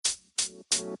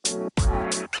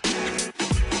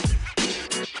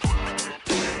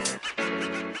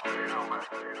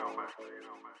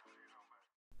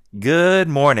Good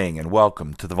morning and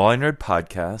welcome to the Volume Nerd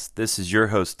Podcast. This is your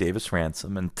host, Davis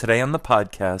Ransom, and today on the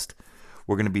podcast,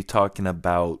 we're going to be talking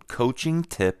about coaching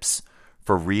tips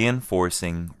for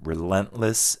reinforcing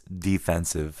relentless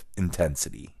defensive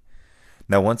intensity.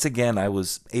 Now, once again, I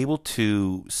was able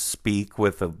to speak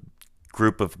with a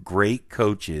group of great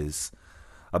coaches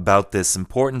about this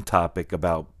important topic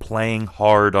about playing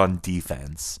hard on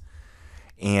defense,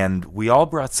 and we all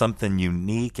brought something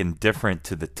unique and different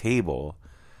to the table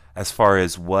as far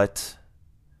as what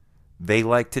they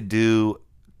like to do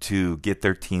to get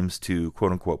their teams to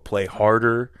quote-unquote play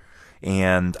harder.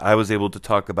 And I was able to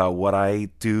talk about what I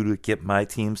do to get my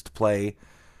teams to play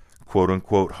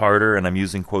quote-unquote harder. And I'm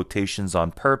using quotations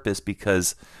on purpose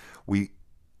because we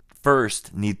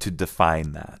first need to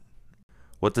define that.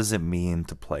 What does it mean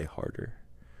to play harder,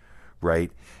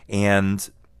 right? And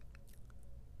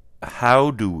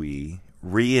how do we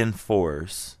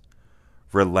reinforce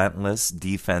relentless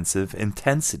defensive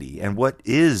intensity? And what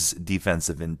is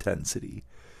defensive intensity?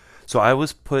 So I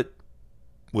was put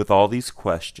with all these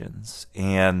questions,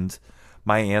 and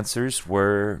my answers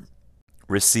were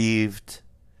received,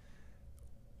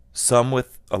 some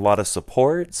with a lot of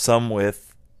support, some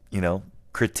with,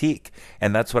 critique.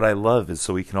 And that's what I love, is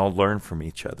so we can all learn from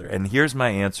each other. And here's my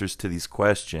answers to these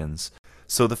questions.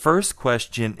 So the first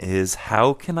question is,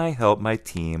 how can I help my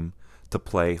team to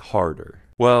play harder?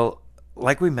 Well,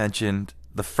 like we mentioned,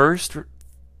 the first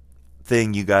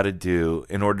thing you got to do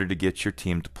in order to get your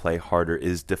team to play harder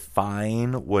is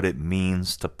define what it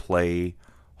means to play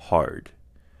hard,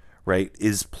 right?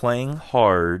 Is playing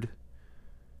hard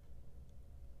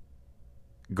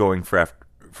going for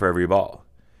every ball?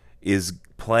 Is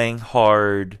playing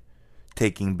hard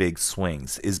taking big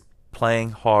swings? Is playing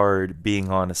hard being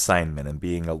on assignment and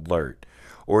being alert?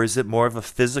 Or is it more of a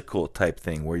physical type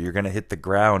thing where you're going to hit the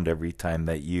ground every time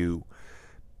that you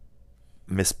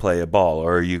misplay a ball?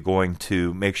 Or are you going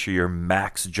to make sure you're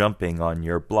max jumping on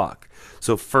your block?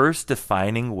 So first,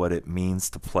 defining what it means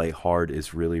to play hard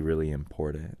is really, really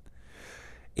important.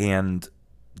 And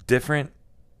different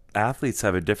athletes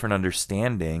have a different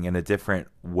understanding and a different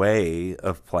way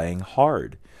of playing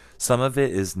hard. Some of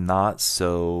it is not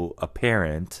so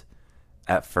apparent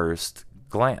at first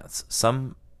glance.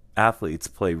 Some athletes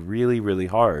play really, really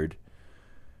hard,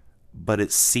 but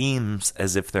it seems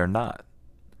as if they're not.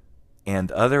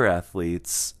 And other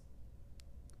athletes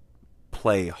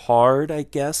play hard, I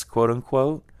guess, quote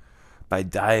unquote, by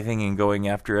diving and going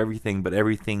after everything, but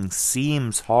everything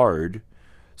seems hard.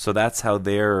 So that's how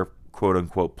they're, quote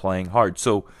unquote, playing hard.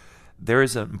 So there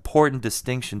is an important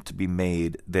distinction to be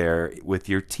made there with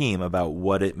your team about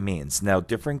what it means. Now,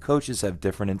 different coaches have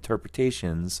different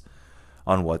interpretations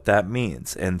on what that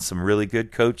means. And some really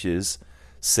good coaches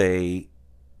say,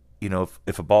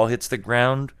 if a ball hits the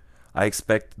ground, I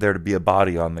expect there to be a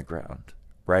body on the ground,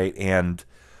 right? And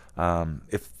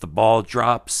if the ball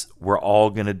drops, we're all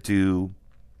going to do,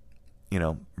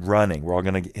 running. We're all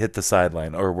going to hit the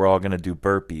sideline, or we're all going to do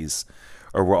burpees,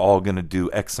 or we're all going to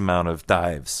do X amount of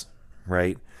dives,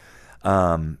 right?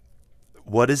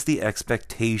 What is the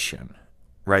expectation,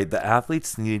 right? The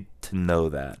athletes need to know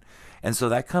that. And so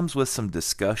that comes with some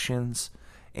discussions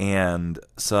and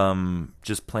some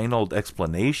just plain old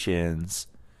explanations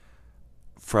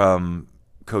from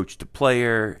coach to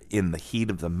player in the heat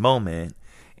of the moment.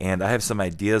 And I have some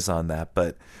ideas on that.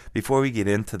 But before we get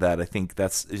into that, I think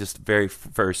that's just very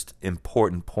first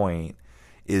important point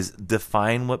is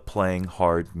define what playing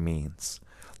hard means.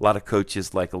 A lot of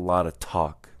coaches like a lot of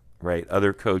talk, right?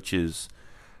 Other coaches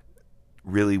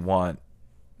really want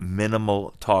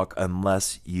minimal talk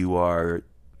unless you are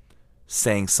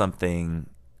saying something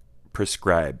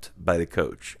prescribed by the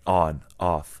coach, on,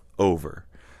 off, over,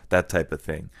 that type of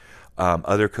thing.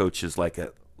 Other coaches like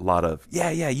a lot of,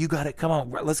 yeah, you got it, come on,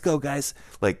 let's go, guys,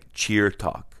 like cheer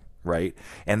talk, right?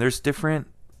 And there's different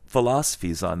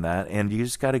philosophies on that, and you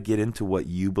just got to get into what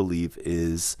you believe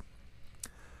is,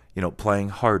 playing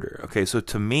harder. Okay, so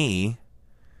to me,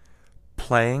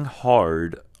 playing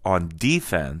hard on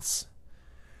defense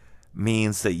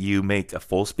means that you make a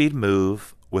full speed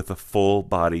move with a full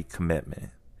body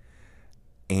commitment.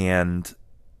 And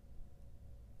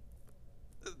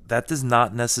that does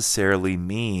not necessarily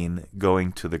mean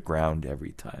going to the ground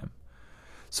every time.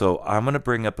 So I'm going to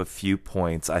bring up a few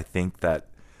points I think that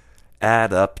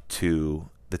add up to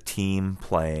the team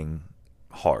playing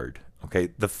hard. Okay,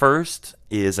 the first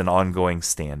is an ongoing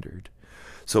standard.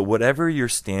 So whatever your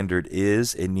standard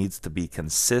is, it needs to be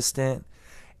consistent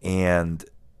and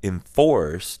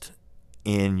enforced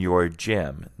in your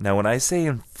gym. Now, when I say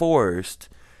enforced,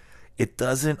 it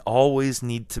doesn't always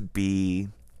need to be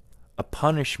a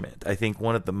punishment. I think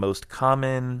one of the most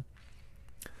common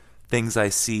things I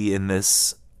see in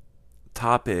this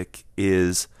topic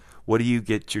is, what do you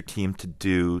get your team to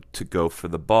do to go for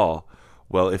the ball?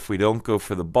 Well, if we don't go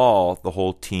for the ball, the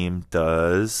whole team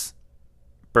does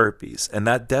burpees. And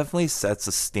that definitely sets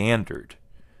a standard,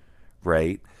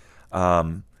 right?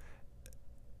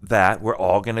 That we're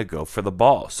all going to go for the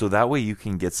ball. So that way you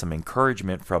can get some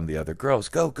encouragement from the other girls.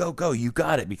 Go, go, go. You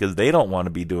got it. Because they don't want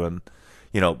to be doing,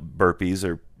 burpees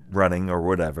or running or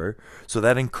whatever. So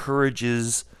that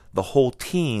encourages the whole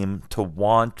team to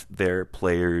want their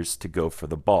players to go for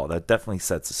the ball. That definitely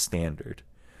sets a standard,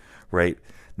 right?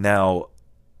 Now,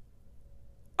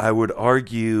 I would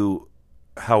argue,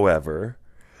 however,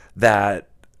 that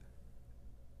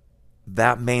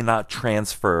may not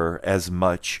transfer as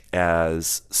much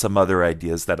as some other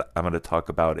ideas that I'm going to talk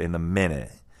about in a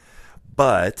minute.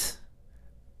 But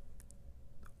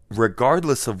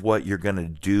regardless of what you're going to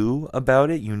do about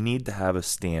it, you need to have a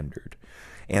standard.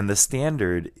 And the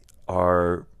standard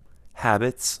are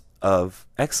habits of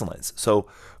excellence. So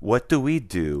what do we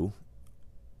do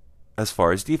as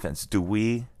far as defense? Do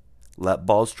we let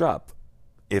balls drop?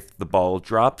 If the ball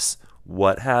drops,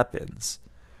 what happens?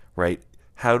 Right?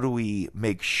 How do we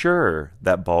make sure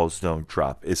that balls don't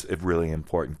drop is a really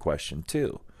important question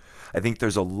too. I think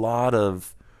there's a lot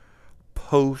of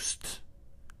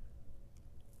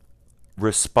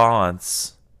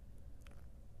post-response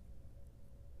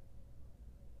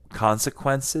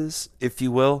consequences, if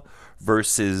you will,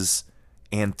 versus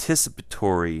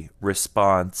anticipatory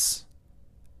response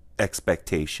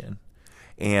expectation.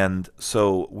 And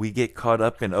so we get caught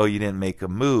up in, oh, you didn't make a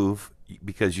move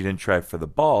because you didn't try for the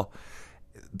ball.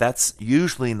 That's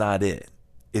usually not it.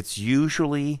 It's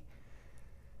usually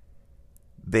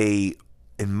in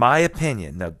my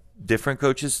opinion, now different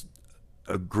coaches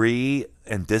agree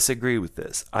and disagree with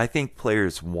this. I think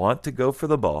players want to go for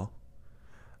the ball.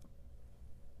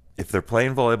 If they're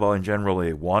playing volleyball in general,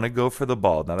 they want to go for the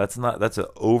ball. Now that's an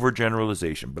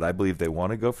overgeneralization, but I believe they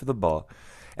want to go for the ball,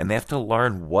 and they have to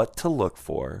learn what to look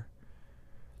for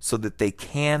so that they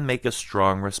can make a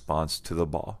strong response to the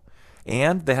ball.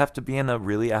 And they have to be in a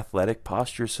really athletic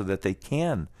posture so that they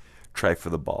can try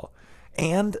for the ball.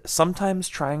 And sometimes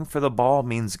trying for the ball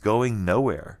means going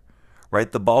nowhere,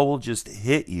 right? The ball will just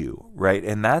hit you, right?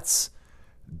 And that's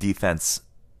defense,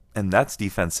 and that's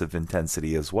defensive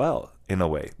intensity as well, in a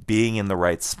way. Being in the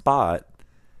right spot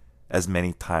as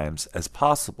many times as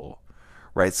possible,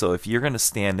 right? So if you're going to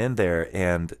stand in there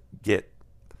and get,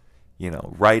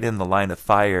 right in the line of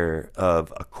fire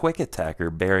of a quick attacker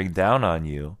bearing down on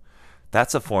you,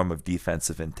 that's a form of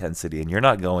defensive intensity, and you're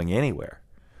not going anywhere,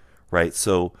 right?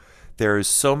 So there's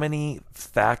so many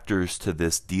factors to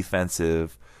this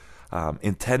defensive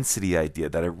intensity idea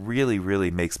that it really,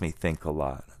 really makes me think a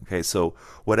lot. Okay, so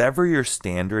whatever your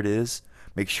standard is,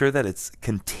 make sure that it's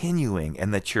continuing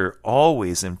and that you're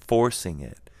always enforcing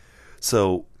it.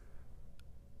 So,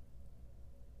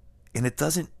 and it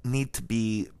doesn't need to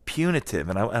be punitive,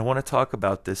 and I want to talk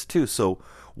about this too. So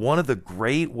one of the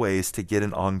great ways to get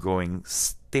an ongoing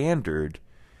standard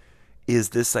is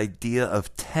this idea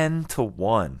of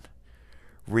 10-to-1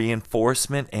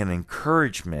 reinforcement and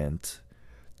encouragement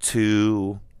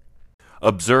to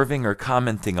observing or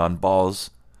commenting on balls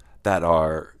that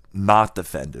are not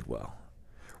defended well,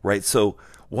 right? So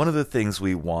one of the things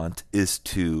we want is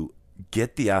to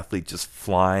get the athlete just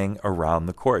flying around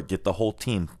the court, get the whole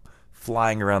team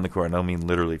flying around the court. I don't mean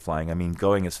literally flying, I mean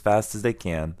going as fast as they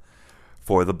can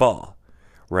for the ball,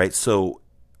 right? So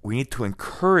we need to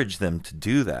encourage them to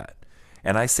do that.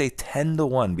 And I say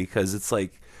 10-to-1 because it's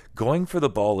like going for the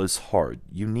ball is hard.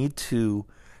 You need to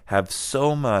have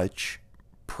so much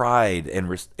pride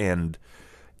and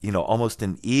almost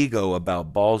an ego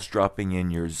about balls dropping in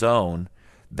your zone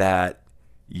that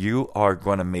you are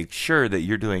going to make sure that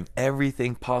you're doing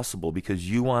everything possible because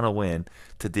you want to win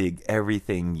to dig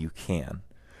everything you can,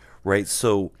 right?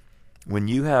 So when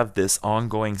you have this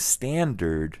ongoing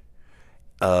standard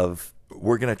of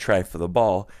we're going to try for the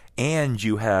ball, and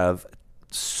you have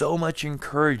so much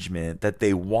encouragement that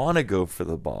they want to go for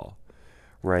the ball,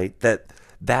 right?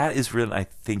 That is really, I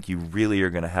think you really are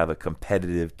going to have a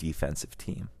competitive defensive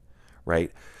team,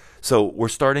 right? So we're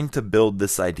starting to build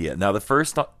this idea. Now, the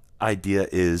first idea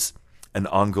is an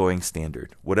ongoing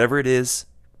standard. Whatever it is,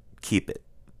 keep it,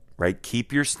 right?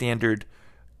 Keep your standard.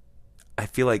 I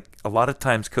feel like a lot of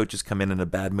times coaches come in a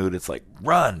bad mood. It's like,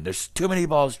 run, there's too many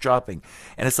balls dropping.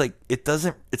 And it's like,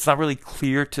 it's not really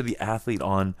clear to the athlete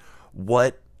on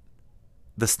what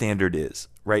the standard is,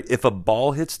 right? If a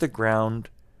ball hits the ground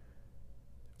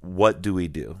what do we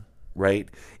do, right?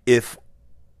 If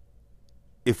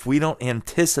we don't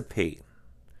anticipate,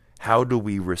 how do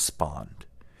we respond?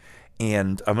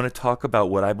 And I'm going to talk about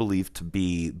what I believe to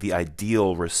be the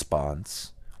ideal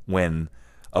response when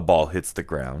a ball hits the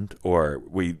ground or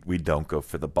we don't go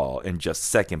for the ball in just a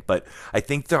second. But I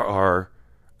think there are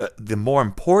the more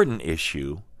important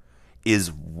issue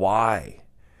is why.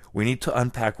 We need to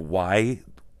unpack why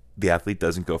the athlete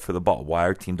doesn't go for the ball, why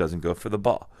our team doesn't go for the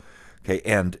ball. Okay,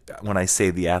 and when I say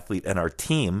the athlete and our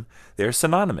team, they're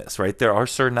synonymous, right? There are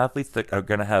certain athletes that are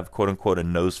going to have, quote unquote, a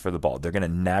nose for the ball. They're going to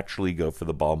naturally go for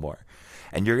the ball more.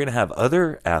 And you're going to have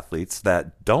other athletes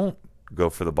that don't go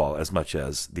for the ball as much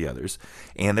as the others,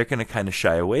 and they're going to kind of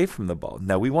shy away from the ball.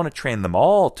 Now, we want to train them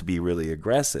all to be really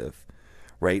aggressive,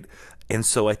 right? And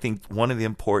so I think one of the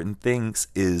important things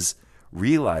is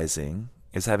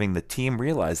having the team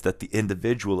realize that the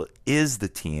individual is the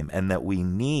team and that we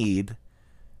need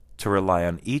to rely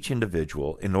on each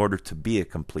individual in order to be a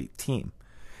complete team.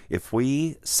 If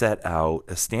we set out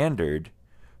a standard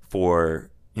for,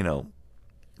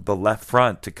 the left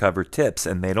front to cover tips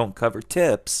and they don't cover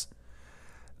tips,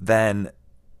 then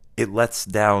it lets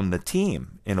down the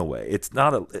team in a way. It's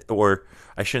not or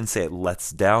I shouldn't say it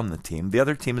lets down the team. The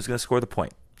other team is going to score the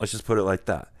point. Let's just put it like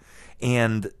that.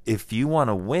 And if you want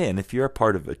to win, if you're a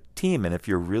part of a team and if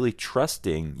you're really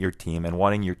trusting your team and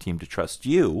wanting your team to trust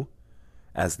you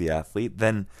as the athlete,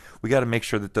 then we got to make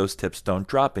sure that those tips don't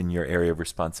drop in your area of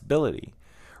responsibility,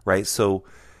 right? So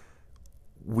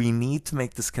we need to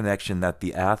make this connection that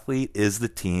the athlete is the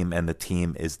team and the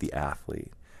team is the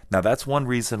athlete. Now, that's one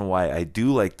reason why I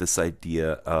do like this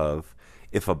idea of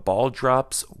if a ball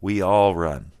drops, we all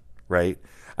run, right?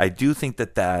 I do think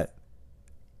that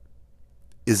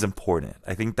is important.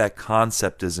 I think that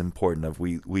concept is important of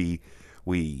we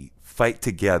fight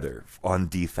together on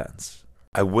defense.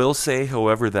 I will say,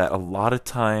 however, that a lot of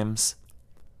times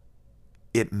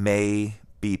it may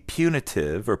be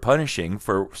punitive or punishing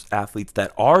for athletes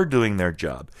that are doing their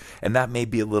job, and that may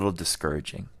be a little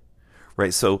discouraging,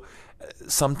 right? So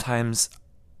sometimes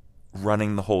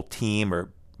running the whole team or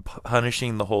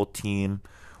punishing the whole team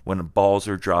when balls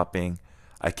are dropping,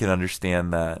 I can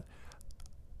understand that.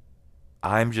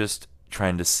 I'm just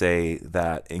trying to say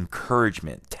that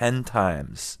encouragement 10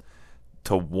 times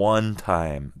to 1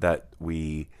 time that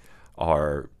we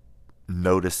are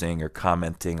noticing or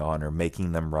commenting on or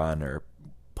making them run or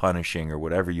punishing or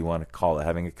whatever you want to call it,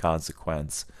 having a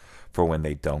consequence for when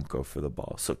they don't go for the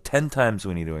ball. So 10 times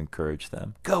we need to encourage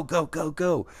them. Go, go, go,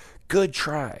 go. Good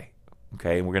try.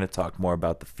 Okay, and we're going to talk more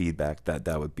about the feedback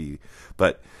that would be.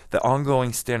 But the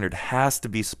ongoing standard has to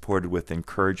be supported with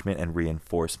encouragement and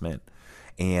reinforcement.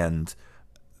 And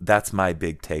that's my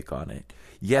big take on it.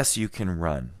 Yes, you can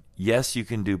run. Yes, you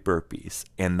can do burpees.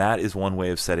 And that is one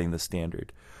way of setting the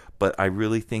standard. But I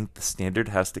really think the standard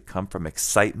has to come from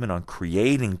excitement on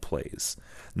creating plays,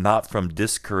 not from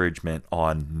discouragement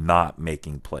on not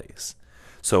making plays.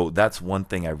 So that's one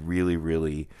thing I really,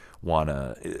 really want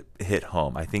to hit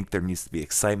home. I think there needs to be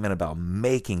excitement about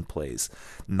making plays,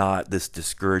 not this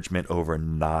discouragement over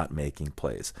not making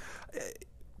plays.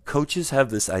 Coaches have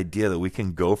this idea that we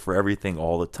can go for everything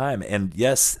all the time. And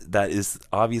yes, that is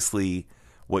obviously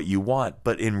what you want.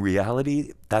 But in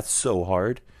reality, that's so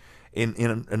hard. In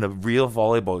a real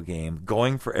volleyball game,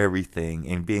 going for everything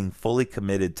and being fully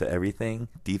committed to everything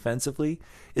defensively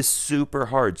is super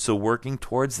hard. So working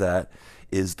towards that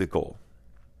is the goal.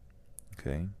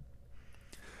 Okay.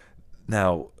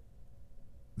 Now,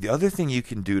 the other thing you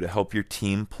can do to help your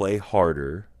team play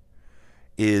harder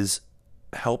is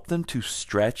help them to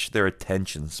stretch their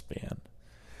attention span.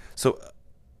 So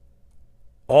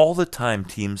all the time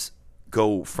teams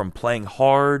go from playing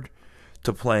hard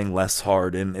to playing less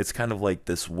hard, and it's kind of like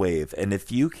this wave. And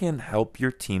if you can help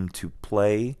your team to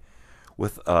play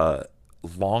with a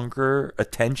longer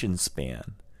attention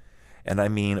span, and I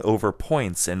mean over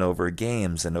points and over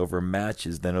games and over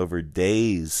matches than over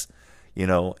days,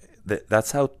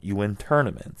 that's how you win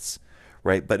tournaments,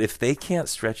 right? But if they can't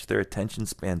stretch their attention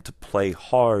span to play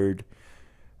hard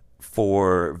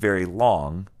for very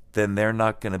long, then they're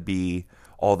not going to be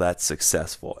all that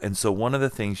successful. And so one of the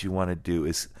things you want to do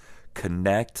is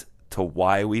connect to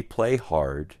why we play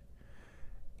hard,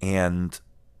 and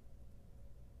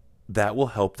that will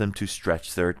help them to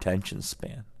stretch their attention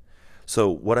span. So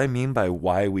what I mean by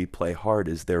why we play hard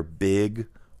is their big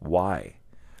why.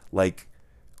 Like,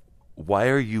 why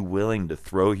are you willing to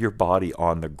throw your body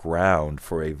on the ground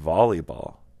for a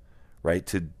volleyball, right?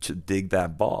 To dig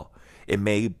that ball. It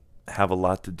may have a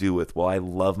lot to do with, well, I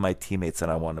love my teammates and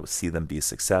I want to see them be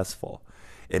successful.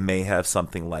 It may have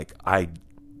something like, I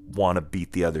want to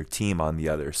beat the other team on the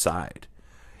other side.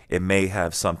 It may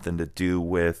have something to do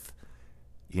with,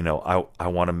 I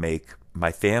want to make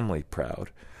my family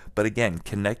proud. But again,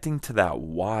 connecting to that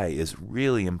why is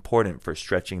really important for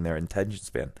stretching their attention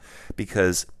span,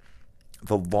 because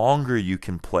the longer you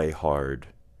can play hard,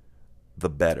 the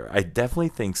better. I definitely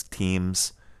think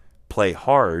teams play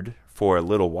hard for a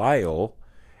little while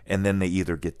and then they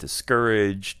either get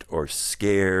discouraged or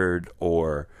scared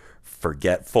or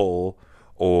forgetful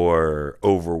or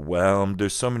overwhelmed.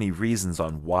 There's so many reasons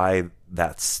on why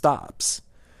that stops,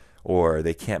 or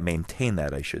they can't maintain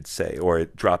that, I should say, or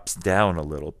it drops down a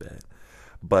little bit.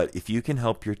 But if you can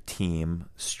help your team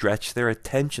stretch their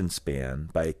attention span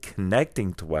by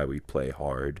connecting to why we play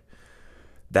hard,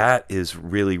 that is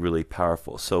really, really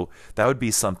powerful. So that would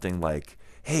be something like,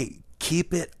 hey,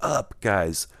 keep it up,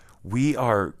 guys. We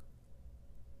are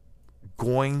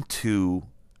going to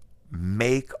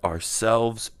make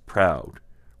ourselves proud,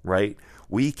 right?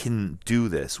 We can do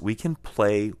this. We can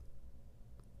play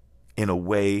in a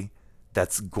way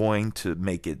that's going to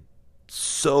make it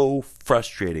so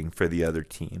frustrating for the other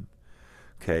team.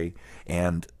 Okay?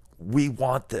 And we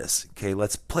want this. Okay?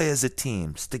 Let's play as a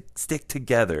team. Stick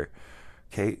together.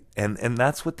 Okay? And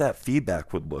that's what that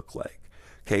feedback would look like.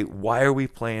 Okay, why are we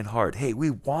playing hard? Hey,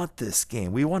 we want this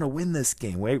game. We want to win this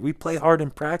game. We play hard in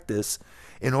practice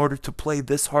in order to play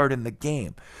this hard in the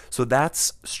game. So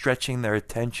that's stretching their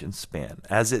attention span.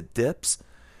 As it dips,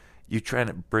 you try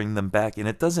to bring them back. And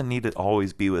it doesn't need to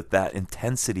always be with that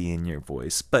intensity in your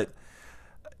voice. But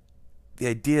the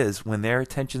idea is when their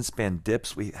attention span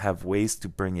dips, we have ways to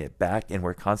bring it back. And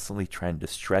we're constantly trying to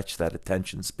stretch that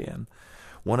attention span.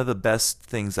 One of the best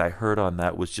things I heard on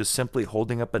that was just simply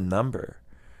holding up a number,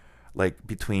 like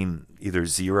between either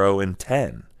 0 and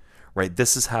 10, right?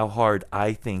 This is how hard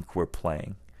I think we're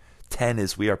playing. 10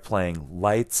 is we are playing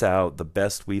lights out, the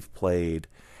best we've played,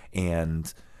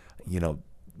 and,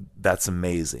 that's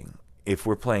amazing. If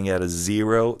we're playing at a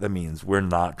 0, that means we're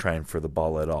not trying for the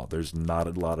ball at all. There's not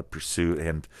a lot of pursuit,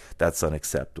 and that's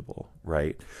unacceptable,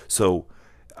 right? So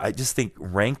I just think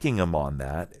ranking them on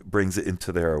that brings it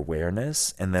into their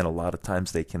awareness, and then a lot of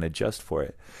times they can adjust for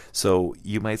it. So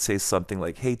you might say something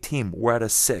like, hey, team, we're at a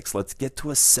 6. Let's get to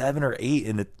a 7 or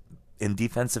 8 in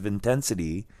defensive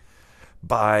intensity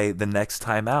by the next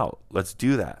time out. Let's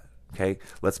do that, okay?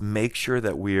 Let's make sure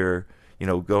that we're,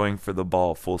 going for the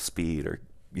ball full speed, or,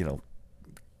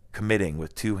 committing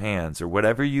with 2 hands, or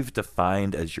whatever you've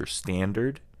defined as your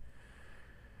standard.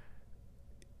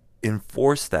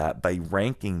 Enforce that by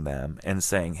ranking them and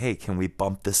saying, hey, can we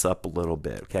bump this up a little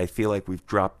bit? Okay, I feel like we've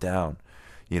dropped down,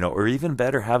 or even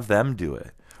better, have them do it.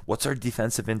 What's our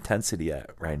defensive intensity at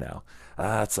right now?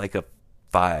 It's like a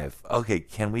 5. Okay,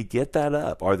 can we get that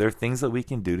up? Are there things that we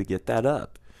can do to get that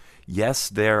up? Yes,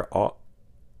 there are.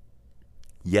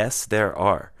 Yes, there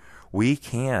are. We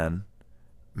can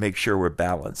make sure we're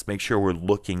balanced, make sure we're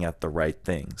looking at the right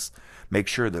things, make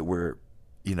sure that we're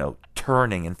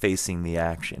turning and facing the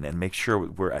action, and make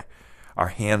sure our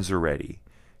hands are ready.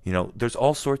 There's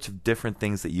all sorts of different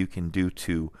things that you can do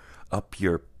to up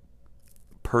your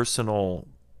personal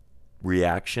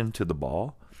reaction to the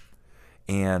ball.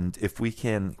 And if we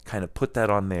can kind of put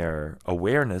that on their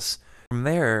awareness, from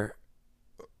there,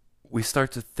 we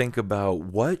start to think about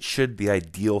what should the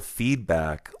ideal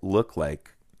feedback look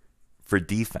like for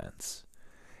defense.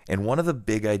 And one of the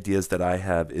big ideas that I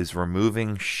have is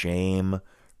removing shame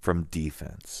from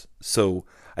defense. So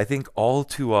I think all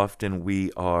too often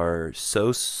we are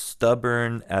so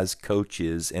stubborn as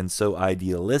coaches and so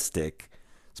idealistic,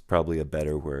 it's probably a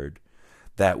better word,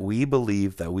 that we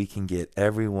believe that we can get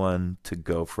everyone to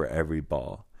go for every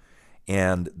ball.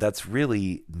 And that's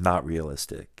really not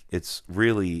realistic. It's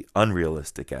really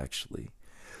unrealistic, actually.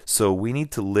 So we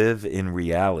need to live in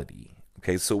reality.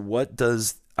 Okay, so what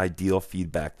does ideal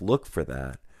feedback look for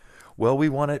that? Well, we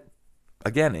want it,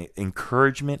 again,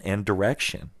 encouragement and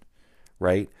direction,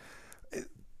 right?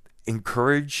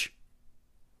 Encourage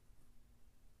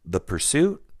the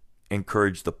pursuit,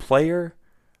 encourage the player,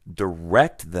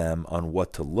 direct them on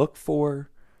what to look for,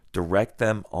 direct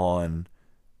them on,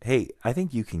 hey, I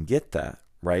think you can get that,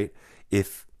 right?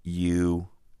 If you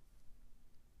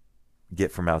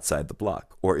get from outside the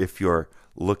block, or if you're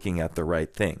looking at the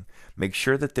right thing. Make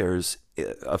sure that there's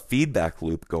a feedback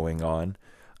loop going on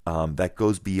that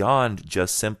goes beyond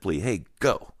just simply, hey,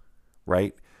 go,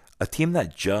 right? A team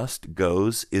that just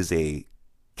goes is a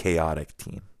chaotic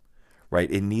team, right?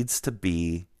 It needs to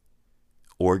be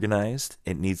organized,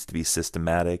 it needs to be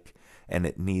systematic, and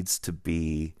it needs to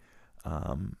be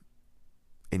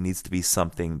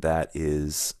something that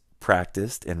is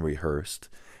practiced and rehearsed.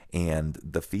 And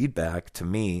the feedback to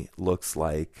me looks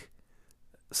like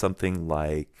something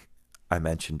like I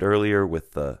mentioned earlier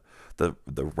with the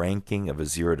the ranking of a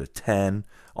 0 to 10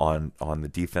 on the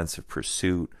defensive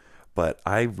pursuit, but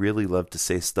I really love to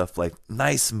say stuff like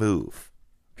nice move,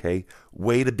 okay?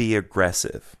 Way to be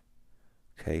aggressive,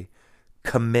 okay?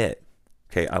 Commit.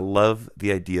 Okay, I love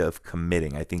the idea of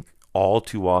committing. I think all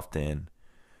too often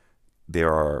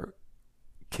there are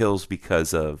kills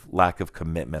because of lack of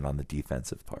commitment on the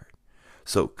defensive part.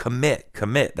 So commit.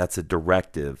 That's a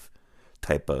directive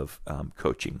type of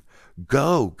coaching.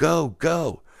 Go, go,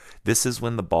 go. This is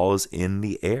when the ball is in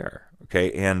the air.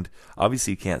 Okay, and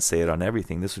obviously you can't say it on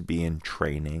everything. This would be in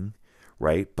training,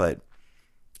 right? But,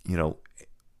 you know,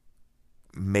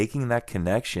 making that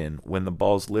connection when the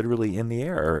ball's literally in the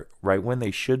air, right when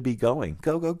they should be going.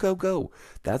 Go, go, go, go.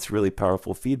 That's really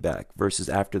powerful feedback versus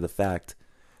after the fact,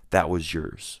 that was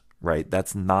yours, right?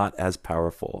 That's not as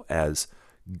powerful as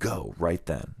go right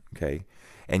then, okay?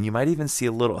 And you might even see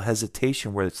a little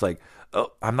hesitation where it's like,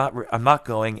 oh, I'm not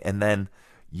going, and then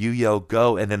you yell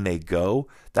go, and then they go.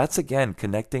 That's, again,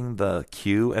 connecting the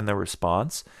cue and the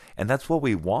response, and that's what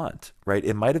we want, right?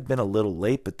 It might have been a little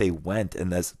late, but they went,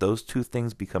 and as those two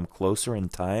things become closer in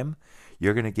time,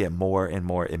 you're going to get more and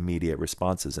more immediate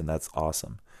responses, and that's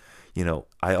awesome. You know,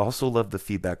 I also love the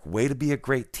feedback, way to be a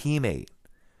great teammate,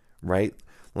 right?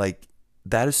 Like,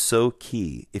 that is so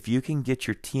key. If you can get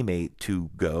your teammate to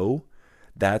go,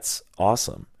 that's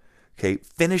awesome. Okay,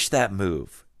 finish that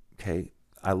move. Okay,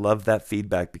 I love that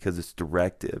feedback because it's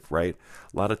directive, right?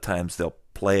 A lot of times they'll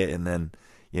play it and then,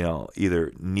 you know,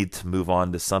 either need to move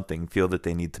on to something, feel that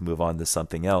they need to move on to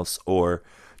something else, or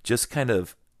just kind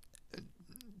of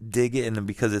dig it, and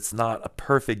because it's not a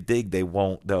perfect dig, they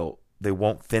won't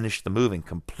finish the move and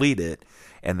complete it,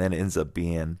 and then it ends up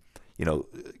being, you know,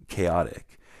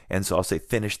 chaotic. And so I'll say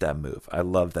finish that move. I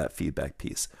love that feedback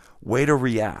piece. Way to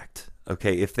react.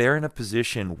 Okay, if they're in a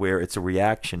position where it's a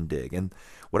reaction dig, and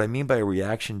what I mean by a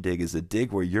reaction dig is a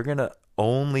dig where you're going to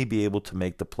only be able to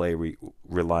make the play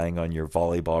relying on your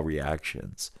volleyball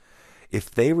reactions. If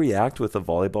they react with a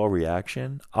volleyball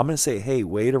reaction, I'm going to say, hey,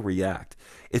 way to react.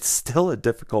 It's still a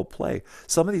difficult play.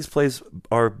 Some of these plays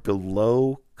are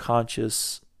below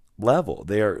conscious level.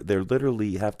 They're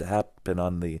literally have to happen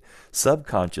on the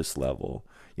subconscious level.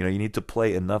 You know, you need to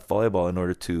play enough volleyball in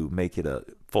order to make it a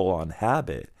full-on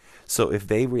habit. So if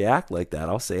they react like that,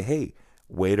 I'll say, hey,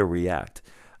 way to react.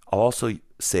 I'll also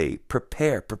say,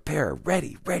 prepare,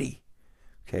 ready.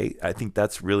 Okay, I think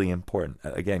that's really important.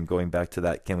 Again, going back to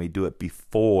that, can we do it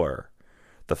before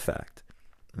the fact?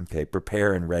 Okay,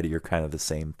 prepare and ready are kind of the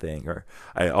same thing. Or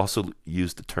I also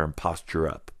use the term posture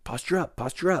up. Posture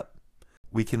up.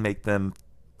 We can make them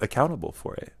accountable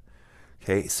for it.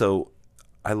 Okay, so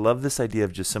I love this idea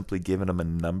of just simply giving them a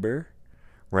number,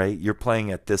 right? You're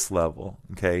playing at this level,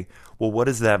 okay? Well, what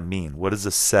does that mean? What does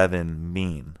a 7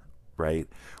 mean, right?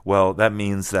 Well, that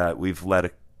means that we've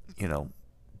let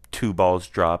 2 balls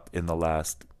drop in the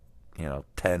last,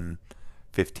 10,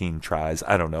 15 tries.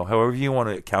 I don't know. However you want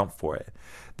to account for it.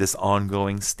 This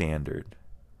ongoing standard,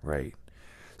 right?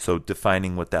 So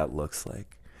defining what that looks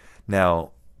like.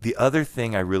 Now, the other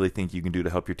thing I really think you can do to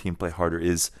help your team play harder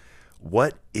is,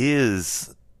 what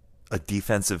is a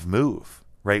defensive move,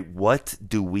 right? What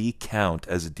do we count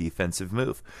as a defensive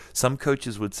move? Some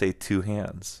coaches would say 2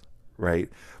 hands, right?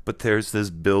 But there's this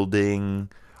building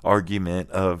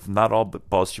argument of not all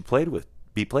balls should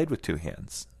be played with 2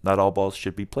 hands. Not all balls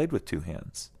should be played with 2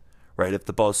 hands, right? If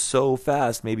the ball's so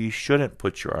fast, maybe you shouldn't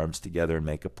put your arms together and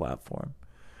make a platform,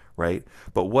 right?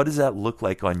 But what does that look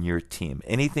like on your team?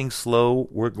 Anything slow,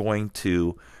 we're going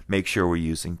to make sure we're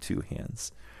using 2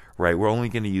 hands, right? We're only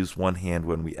going to use 1 hand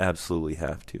when we absolutely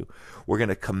have to. We're going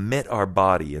to commit our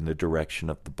body in the direction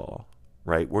of the ball,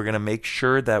 right? We're going to make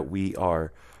sure that we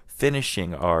are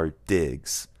finishing our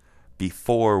digs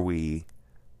before we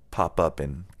pop up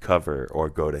and cover or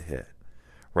go to hit,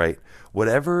 right?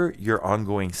 Whatever your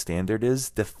ongoing standard is,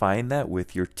 define that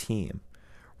with your team,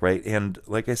 right? And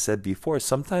like I said before,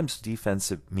 sometimes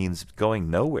defensive means going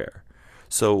nowhere.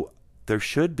 So there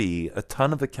should be a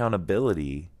ton of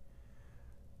accountability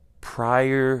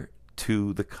prior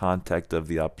to the contact of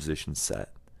the opposition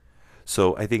set.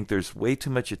 So I think there's way too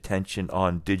much attention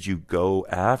on did you go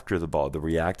after the ball, the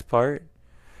react part,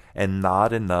 and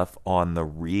not enough on the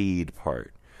read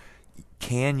part.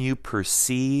 Can you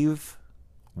perceive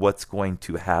what's going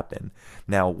to happen?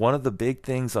 Now, one of the big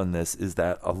things on this is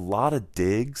that a lot of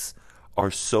digs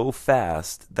are so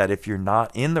fast that if you're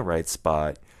not in the right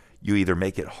spot, you either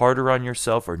make it harder on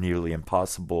yourself or nearly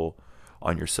impossible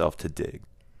on yourself to dig,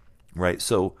 right?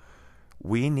 So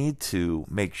we need to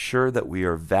make sure that we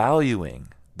are valuing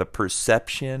the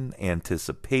perception,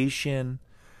 anticipation,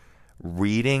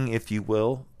 reading, if you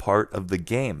will, part of the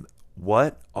game.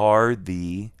 What are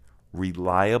the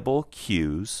reliable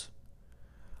cues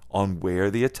on where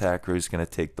the attacker is going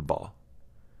to take the ball.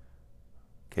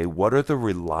 Okay, what are the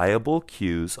reliable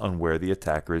cues on where the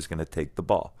attacker is going to take the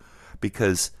ball?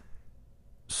 Because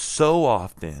so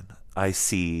often I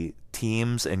see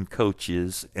teams and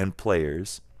coaches and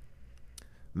players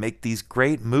make these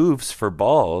great moves for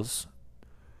balls,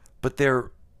 but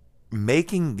they're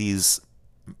making these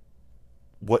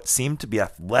what seem to be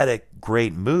athletic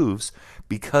great moves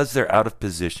because they're out of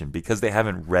position, because they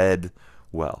haven't read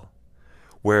well.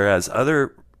 Whereas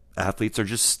other athletes are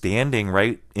just standing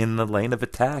right in the lane of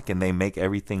attack and they make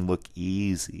everything look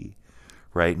easy.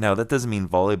 Right? Now, that doesn't mean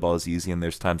volleyball is easy and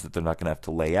there's times that they're not going to have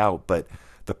to lay out, but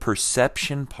the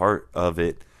perception part of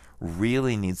it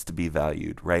really needs to be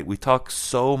valued, right? We talk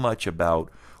so much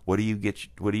about what do you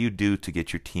do to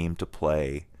get your team to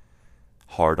play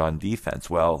hard on defense?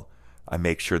 Well, I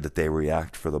make sure that they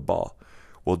react for the ball.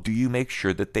 Well, do you make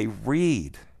sure that they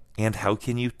read? And how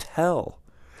can you tell?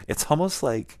 It's almost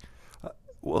like,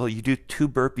 well, you do 2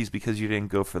 burpees because you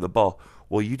didn't go for the ball.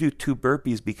 Well, you do 2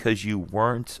 burpees because you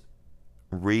weren't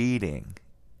reading.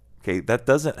 Okay, that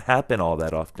doesn't happen all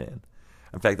that often.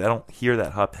 In fact, I don't hear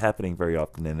that happening very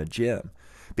often in a gym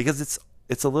because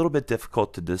it's a little bit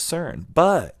difficult to discern,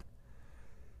 but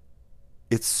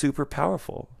it's super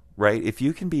powerful, right? If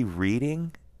you can be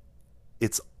reading,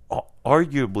 it's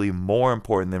arguably more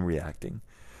important than reacting.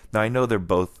 Now, I know they're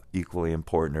both equally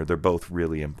important, or they're both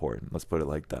really important. Let's put it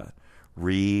like that.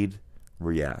 Read,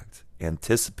 react,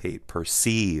 anticipate,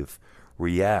 perceive,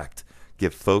 react.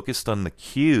 Get focused on the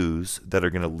cues that are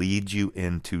going to lead you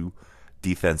into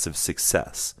defensive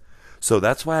success. So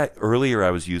that's why earlier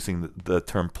I was using the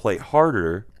term play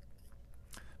harder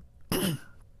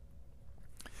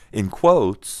in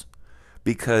quotes,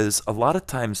 because a lot of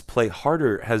times play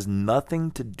harder has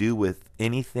nothing to do with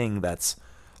anything that's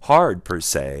hard per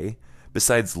se,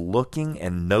 besides looking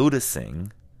and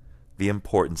noticing the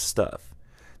important stuff.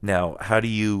 Now, how do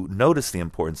you notice the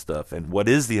important stuff, and what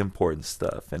is the important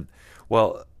stuff? And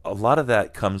well, a lot of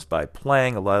that comes by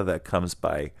playing, a lot of that comes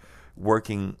by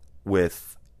working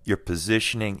with your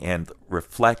positioning and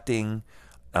reflecting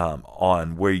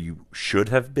on where you should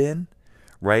have been,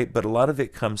 right? But a lot of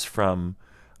it comes from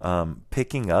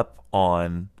picking up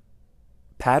on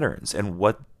patterns and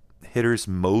what hitters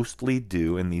mostly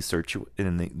do in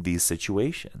these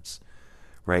situations,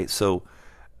 right? So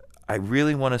I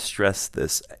really want to stress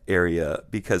this area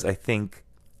because I think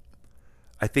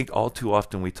all too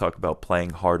often we talk about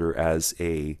playing harder as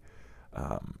a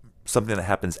something that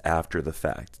happens after the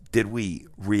fact. Did we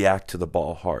react to the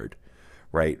ball hard,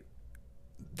 right?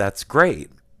 That's great,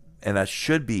 and that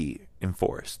should be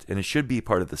enforced, and it should be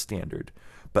part of the standard.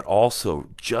 But also,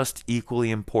 just equally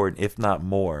important, if not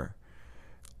more,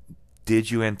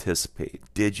 did you anticipate?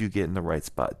 Did you get in the right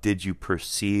spot? Did you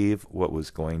perceive what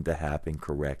was going to happen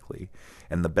correctly?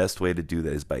 And the best way to do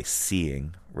that is by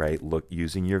seeing, right?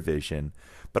 Using your vision,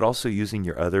 but also using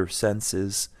your other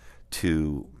senses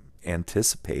to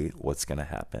anticipate what's going to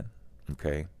happen.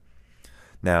 Okay.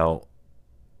 Now,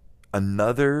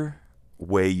 another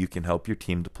way you can help your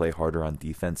team to play harder on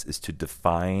defense is to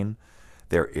define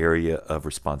their area of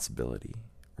responsibility,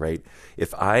 right?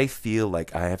 If I feel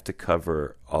like I have to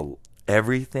cover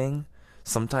everything,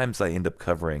 sometimes I end up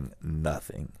covering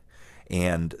nothing.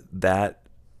 And that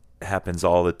happens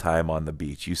all the time on the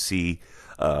beach. You see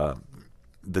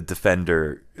the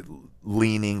defender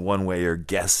leaning one way or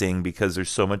guessing because there's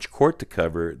so much court to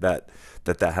cover that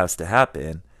has to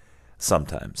happen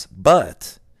sometimes.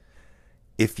 But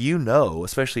if you know,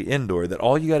 especially indoor, that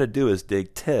all you got to do is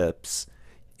dig tips,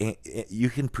 you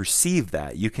can perceive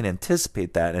that, you can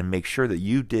anticipate that, and make sure that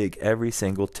you dig every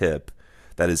single tip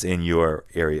that is in your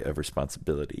area of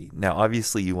responsibility. Now,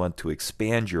 obviously, you want to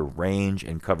expand your range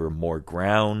and cover more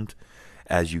ground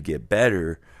as you get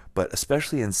better, but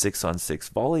especially in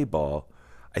 6-on-6 volleyball,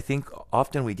 I think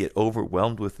often we get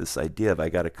overwhelmed with this idea of I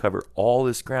got to cover all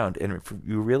this ground. And if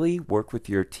you really work with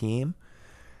your team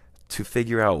to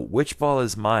figure out which ball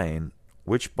is mine,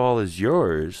 which ball is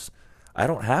yours, I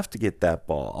don't have to get that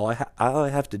ball. All I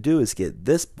have to do is get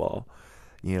this ball,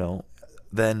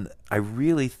 then I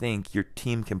really think your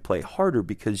team can play harder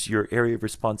because your area of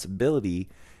responsibility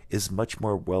is much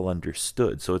more well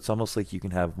understood. So it's almost like you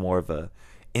can have more of a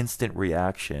instant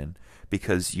reaction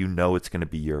because you know it's going to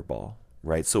be your ball,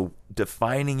 right? So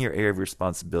defining your area of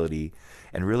responsibility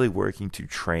and really working to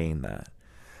train that.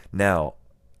 Now,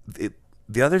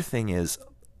 the other thing is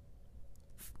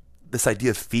this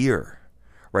idea of fear,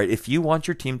 right? If you want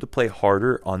your team to play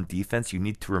harder on defense, you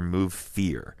need to remove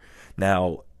fear.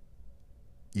 Now,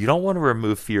 you don't want to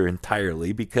remove fear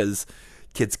entirely because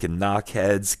kids can knock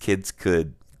heads, kids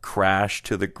could crash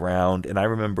to the ground. And I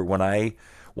remember when I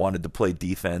wanted to play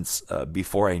defense,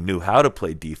 before I knew how to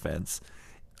play defense,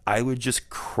 I would just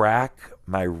crack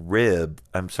my rib.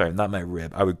 I'm sorry, not my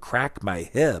rib. I would crack my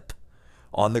hip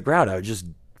on the ground. I would just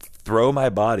throw my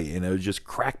body and it would just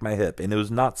crack my hip, and it was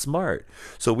not smart.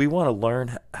 So we want to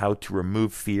learn how to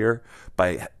remove fear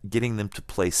by getting them to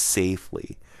play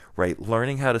safely, right?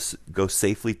 Learning how to go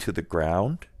safely to the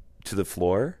ground, to the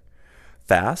floor,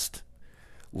 fast.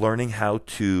 Learning how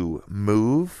to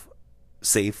move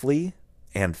safely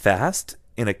and fast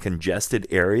in a congested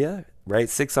area, right?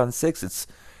 6-on-6,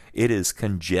 it is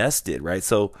congested, right?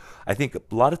 So I think a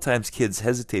lot of times kids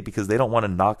hesitate because they don't want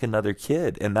to knock another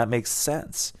kid, and that makes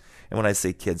sense. And when I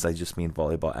say kids, I just mean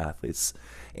volleyball athletes.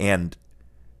 And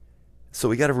so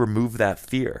we got to remove that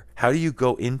fear. How do you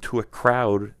go into a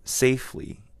crowd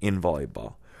safely in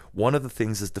volleyball? One of the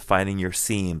things is defining your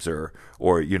seams or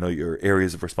your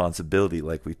areas of responsibility,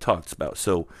 like we talked about.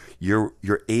 So you're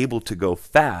able to go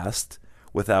fast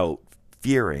without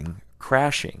fearing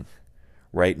crashing.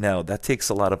 Right now, that takes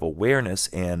a lot of awareness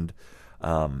and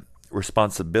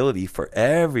responsibility for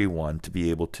everyone to be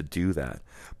able to do that.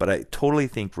 But I totally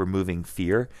think removing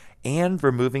fear and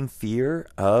removing fear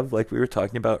of, like we were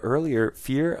talking about earlier,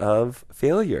 fear of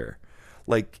failure.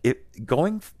 Like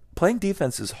playing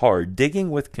defense is hard.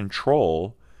 Digging with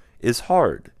control is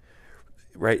hard,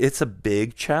 right? It's a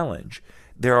big challenge.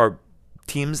 There are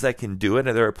teams that can do it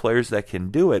and there are players that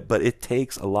can do it, but it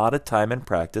takes a lot of time and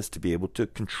practice to be able to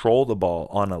control the ball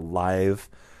on a live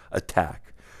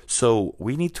attack. So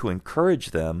we need to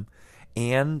encourage them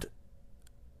and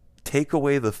take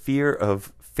away the fear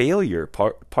of failure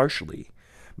partially.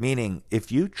 Meaning,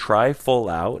 if you try full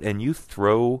out and you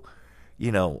throw,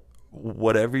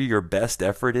 whatever your best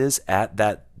effort is at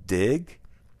that dig,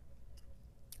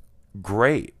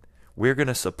 great. We're going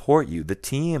to support you. The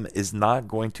team is not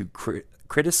going to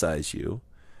criticize you.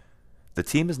 The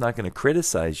team is not going to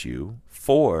criticize you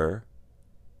for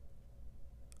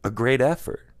a great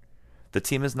effort. The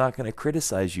team is not going to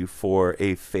criticize you for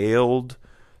a failed,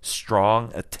 strong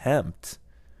attempt,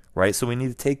 right? So we need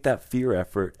to take that fear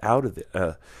effort out of it.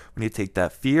 We need to take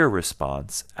that fear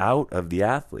response out of the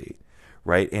athlete,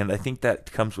 right? And I think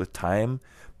that comes with time,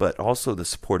 but also the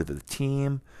support of the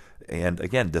team. And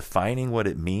again, defining what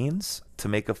it means to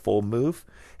make a full move.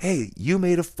 Hey, you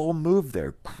made a full move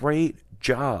there. Great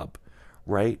job,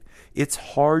 right? It's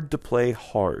hard to play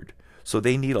hard. So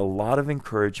they need a lot of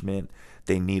encouragement.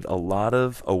 They need a lot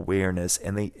of awareness.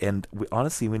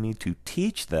 Honestly, we need to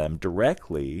teach them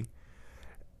directly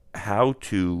how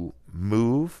to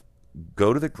move,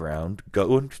 go to the ground,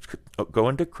 go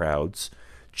into crowds,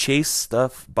 chase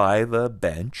stuff by the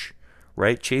bench,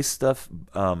 right? Chase stuff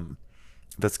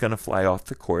that's going to fly off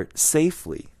the court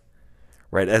safely,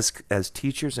 right? As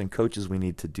teachers and coaches, we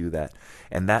need to do that,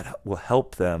 and that will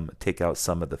help them take out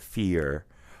some of the fear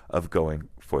of going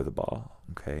for the ball.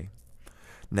 Okay.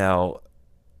 Now,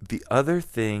 the other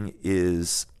thing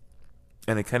is,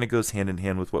 and it kind of goes hand in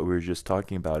hand with what we were just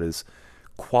talking about, is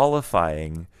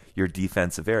qualifying your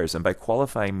defensive errors. And by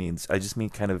qualifying means, I just mean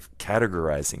kind of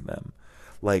categorizing them.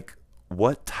 Like,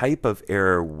 what type of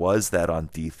error was that on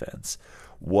defense?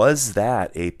 Was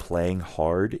that a playing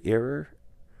hard error,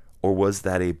 or was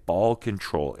that a ball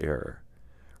control error,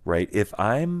 right? If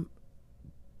I'm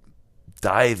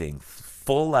diving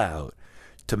full out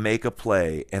to make a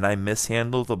play and I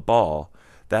mishandle the ball,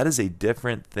 that is a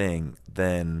different thing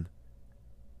than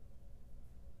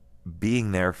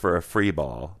being there for a free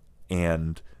ball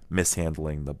and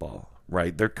mishandling the ball,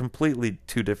 right? They're completely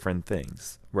two different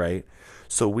things, right?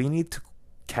 So we need to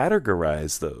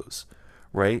categorize those,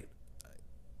 right?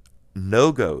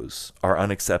 No-goes are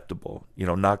unacceptable,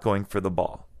 not going for the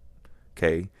ball,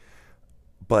 okay?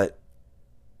 But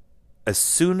as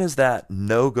soon as that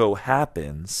no-go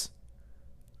happens,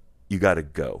 you got to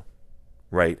go,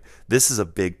 right? This is a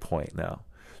big point now.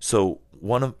 So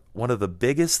one of the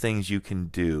biggest things you can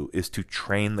do is to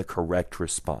train the correct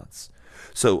response.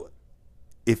 So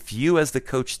if you as the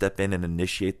coach step in and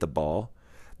initiate the ball,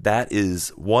 that is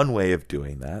one way of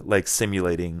doing that, like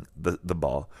simulating the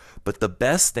ball. But the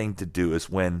best thing to do is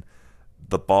when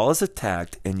the ball is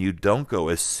attacked and you don't go,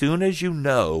 as soon as you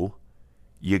know,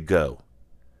 you go.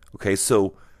 Okay,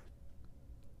 so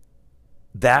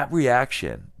that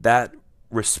reaction, that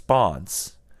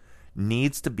response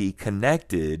needs to be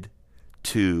connected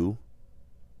to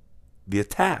the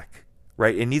attack,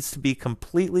 right? It needs to be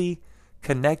completely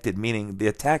connected, meaning the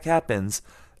attack happens,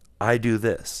 I do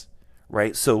this.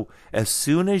 Right? So as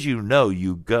soon as you know,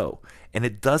 you go. And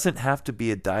it doesn't have to be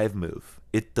a dive move.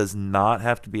 It does not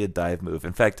have to be a dive move.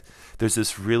 In fact, there's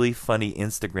this really funny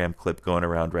Instagram clip going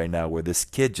around right now where this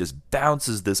kid just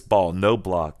bounces this ball, no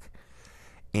block,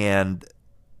 and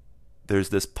there's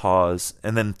this pause,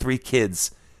 and then three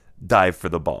kids dive for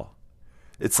the ball.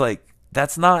 It's like,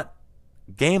 that's not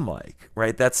game like,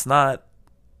 right? That's not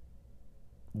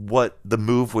what the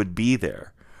move would be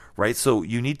there, right? So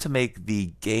you need to make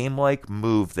the game like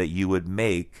move that you would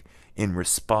make in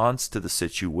response to the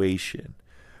situation,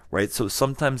 right? So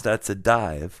sometimes that's a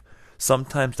dive,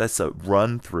 sometimes that's a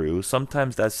run through,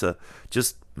 sometimes that's a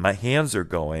just my hands are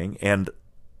going and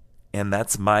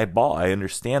that's my ball. I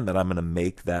understand that I'm going to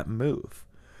make that move,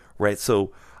 right?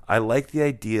 So I like the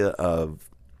idea of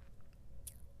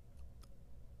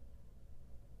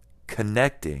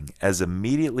connecting as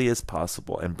immediately as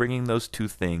possible and bringing those two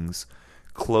things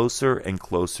closer and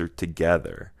closer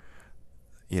together.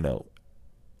 You know,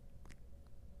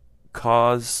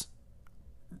 cause,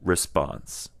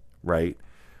 response, right?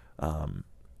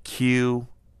 Cue,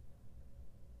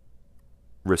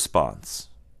 response,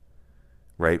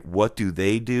 right? What do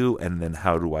they do, and then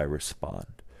how do I respond?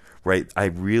 Right? I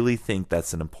really think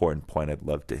that's an important point I'd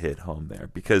love to hit home there,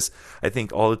 because I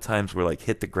think all the times we're like,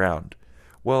 hit the ground.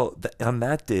 Well, on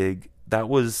that dig, that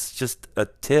was just a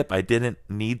tip. I didn't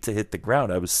need to hit the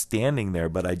ground. I was standing there,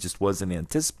 but I just wasn't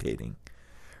anticipating.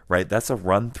 Right? That's a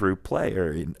run through play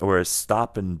or a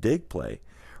stop and dig play.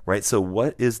 Right? So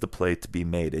what is the play to be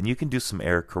made? And you can do some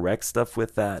error correct stuff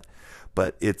with that,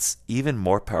 but it's even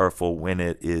more powerful when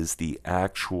it is the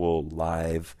actual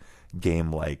live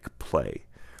game like play.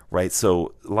 Right?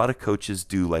 So a lot of coaches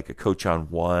do like a coach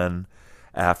on one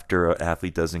after an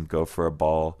athlete doesn't go for a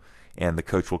ball, and the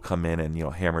coach will come in and,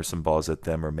 hammer some balls at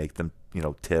them or make them,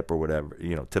 tip or whatever,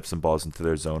 tip some balls into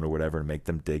their zone or whatever and make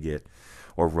them dig it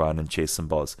or run and chase some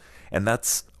balls. And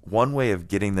that's one way of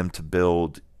getting them to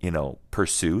build,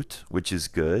 pursuit, which is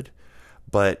good,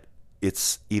 but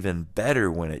it's even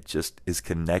better when it just is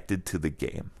connected to the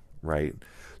game, right?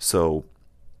 So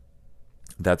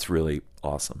that's really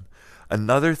awesome.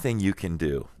 Another thing you can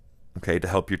do, okay, to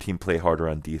help your team play harder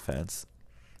on defense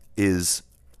is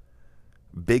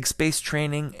big space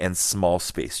training and small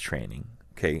space training,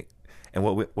 okay? And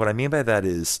what I mean by that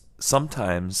is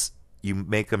sometimes you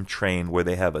make them train where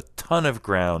they have a ton of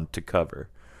ground to cover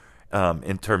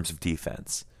in terms of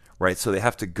defense, right? So they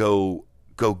have to go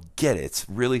get it. It's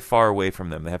really far away from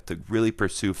them. They have to really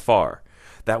pursue far.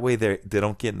 That way they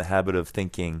don't get in the habit of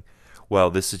thinking, well,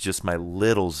 this is just my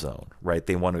little zone, right?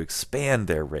 They want to expand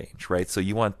their range, right? So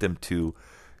you want them to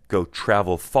go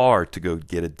travel far to go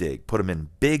get a dig, put them in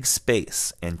big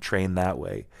space and train that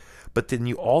way. But then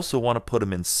you also want to put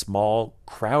them in small,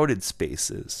 crowded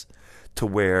spaces to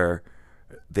where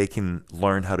they can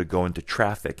learn how to go into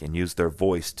traffic and use their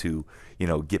voice to,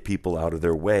 get people out of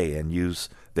their way, and use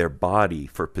their body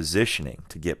for positioning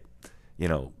to get,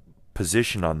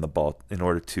 position on the ball in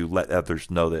order to let others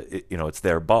know that it's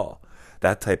their ball,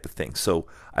 that type of thing. So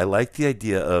I like the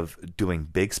idea of doing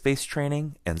big space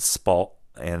training and small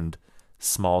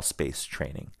space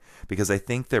training, because I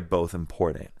think they're both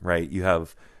important, right? You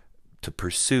have to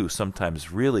pursue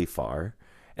sometimes really far,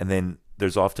 and then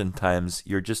there's oftentimes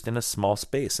you're just in a small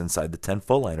space inside the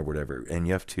 10-foot line or whatever, and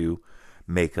you have to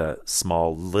make a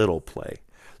small little play.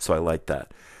 So I like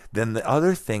that. Then the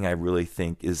other thing I really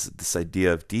think is this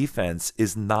idea of defense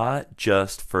is not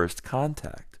just first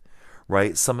contact,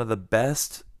 right? Some of the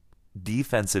best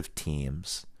defensive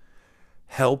teams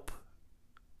help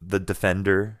the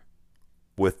defender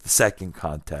with the second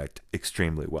contact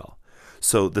extremely well.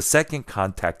 So the second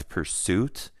contact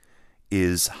pursuit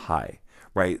is high,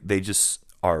 right? They just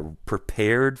are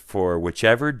prepared for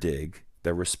whichever dig.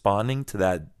 They're responding to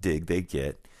that dig they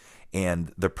get,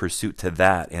 and the pursuit to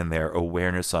that and their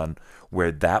awareness on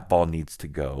where that ball needs to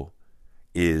go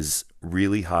is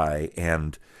really high.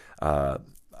 And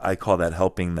I call that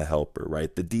helping the helper,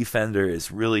 right? The defender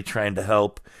is really trying to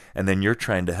help, and then you're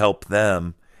trying to help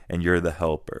them, and you're the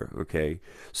helper, okay?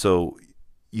 So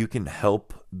you can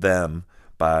help them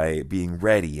by being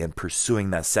ready and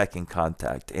pursuing that second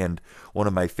contact. And one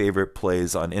of my favorite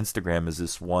plays on Instagram is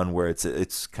this one where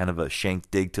it's kind of a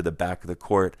shank dig to the back of the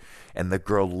court, and the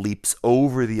girl leaps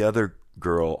over the other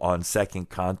girl on second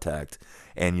contact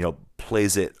and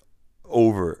plays it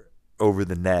over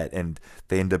the net, and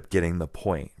they end up getting the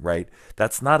point, right?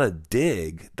 That's not a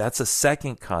dig, that's a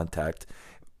second contact,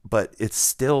 but it's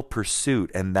still pursuit,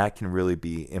 and that can really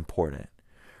be important,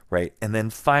 right? And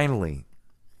then finally,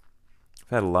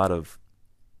 we've had a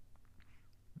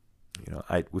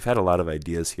lot of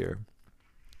ideas here.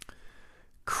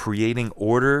 Creating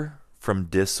order from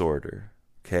disorder.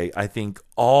 Okay, I think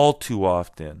all too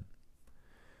often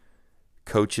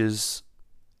coaches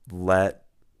let,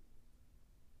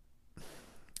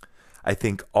 I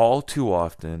think all too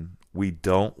often, we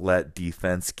don't let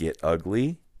defense get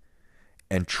ugly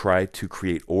and try to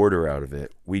create order out of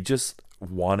it. We just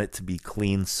want it to be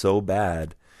clean so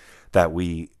bad that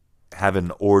we have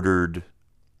an ordered,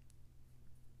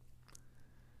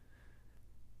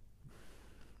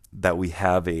 that we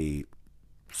have a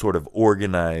sort of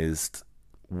organized,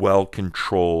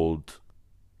 well-controlled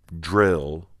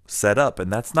drill set up.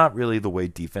 And that's not really the way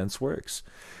defense works.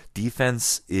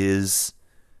 Defense is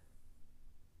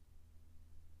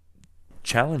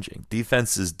challenging.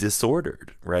 Defense is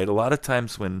disordered, right? A lot of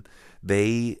times when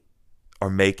they are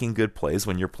making good plays,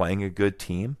 when you're playing a good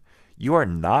team, you are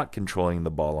not controlling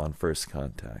the ball on first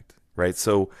contact, right?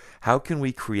 So how can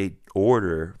we create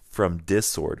order from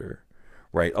disorder,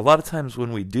 right? A lot of times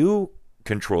when we do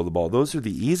control the ball, those are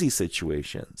the easy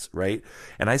situations, right?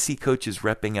 And I see coaches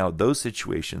repping out those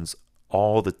situations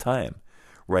all the time,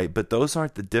 right? But those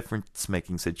aren't the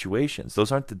difference-making situations.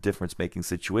 Those aren't the difference-making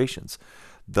situations.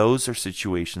 Those are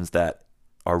situations that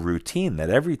are routine,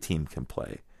 that every team can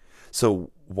play.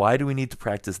 So why do we need to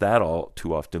practice that all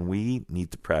too often? We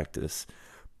need to practice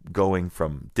going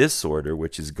from disorder,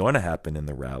 which is going to happen in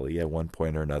the rally at one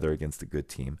point or another against a good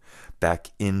team, back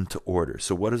into order.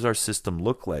 So what does our system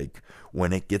look like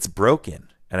when it gets broken?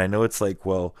 And I know it's like,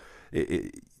 well,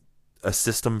 a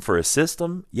system for a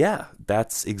system. Yeah,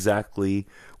 that's exactly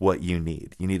what you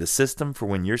need. You need a system for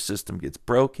when your system gets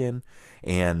broken.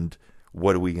 And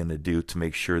what are we going to do to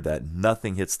make sure that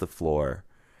nothing hits the floor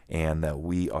and that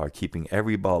we are keeping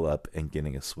every ball up and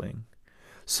getting a swing?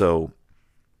 So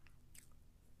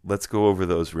let's go over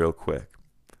those real quick.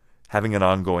 Having an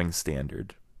ongoing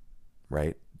standard,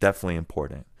 right? Definitely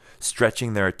important.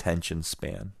 Stretching their attention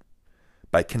span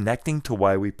by connecting to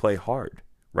why we play hard,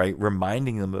 right?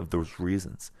 Reminding them of those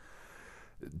reasons.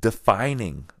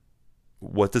 Defining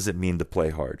what does it mean to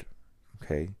play hard,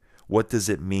 okay? What does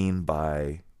it mean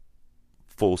by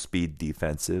full speed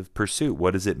defensive pursuit?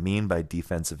 What does it mean by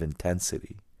defensive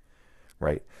intensity,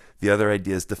 right? The other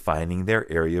idea is defining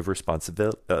their area of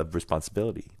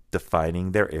responsibility.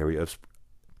 Defining their area of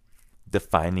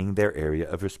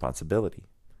responsibility,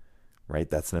 right?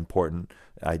 That's an important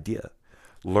idea.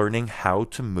 Learning how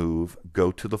to move,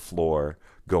 go to the floor,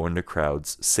 go into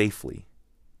crowds safely.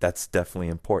 That's definitely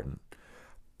important.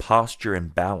 Posture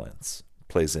and balance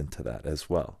plays into that as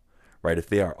well, right? If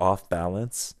they are off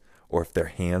balance or if their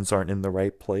hands aren't in the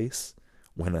right place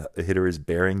when a hitter is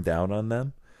bearing down on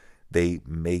them, they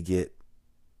may get,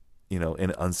 in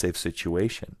an unsafe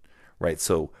situation, right?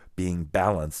 So being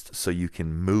balanced so you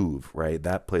can move, right?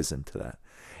 That plays into that.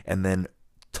 And then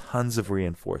tons of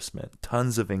reinforcement,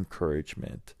 tons of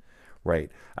encouragement, right?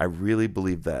 I really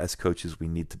believe that as coaches, we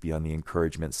need to be on the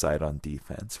encouragement side on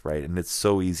defense, right? And it's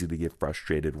so easy to get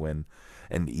frustrated when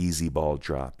an easy ball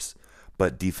drops.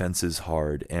 But defense is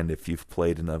hard, and if you've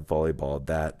played enough volleyball,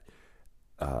 that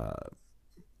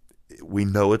we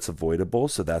know it's avoidable,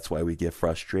 so that's why we get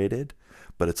frustrated.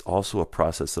 But it's also a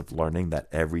process of learning that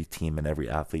every team and every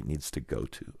athlete needs to go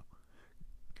to.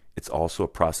 It's also a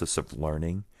process of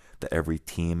learning that every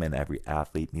team and every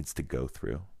athlete needs to go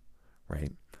through,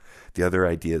 right? The other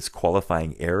idea is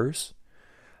qualifying errors.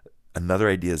 Another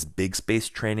idea is big space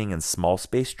training and small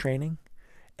space training.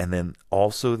 And then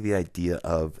also the idea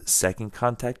of second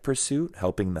contact pursuit,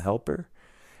 helping the helper,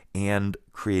 and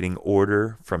creating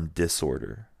order from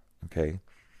disorder, okay?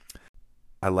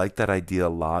 I like that idea a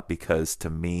lot because to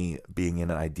me, being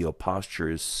in an ideal posture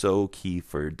is so key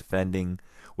for defending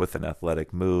with an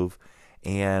athletic move,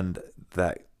 and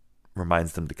that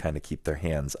reminds them to kind of keep their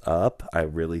hands up. I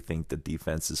really think the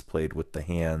defense is played with the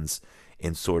hands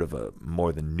in sort of a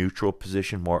more than neutral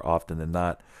position more often than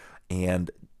not,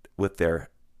 and with their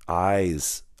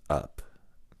eyes up,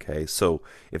 okay? So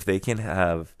if they can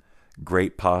have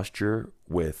great posture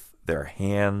with their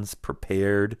hands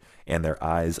prepared and their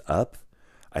eyes up,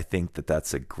 I think that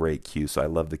that's a great cue. So I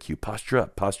love the cue.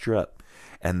 Posture up.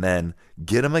 And then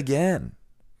get them again.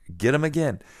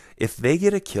 If they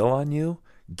get a kill on you,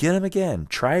 get them again.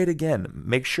 Try it again.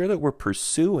 Make sure that we're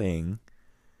pursuing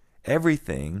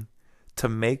everything to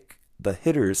make the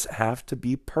hitters have to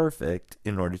be perfect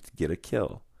in order to get a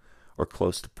kill or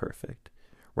close to perfect,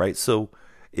 right? So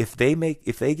if they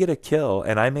get a kill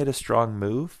and I made a strong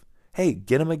move, hey,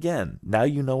 get them again. Now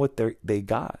you know what they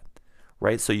got.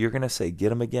 Right? So you're going to say, get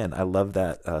them again. I love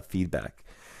that feedback.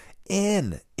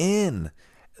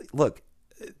 Look,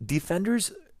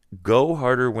 defenders go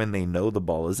harder when they know the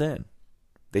ball is in.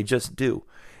 They just do.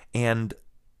 And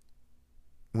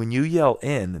when you yell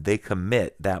in, they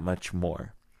commit that much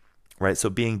more. Right?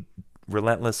 So being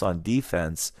relentless on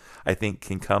defense, I think,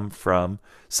 can come from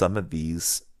some of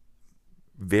these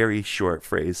very short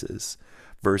phrases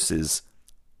versus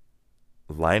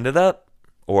line it up,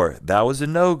 or that was a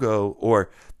no-go, or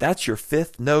that's your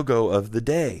fifth no-go of the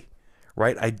day,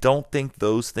 right? I don't think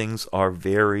those things are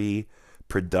very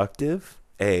productive,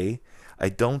 A. I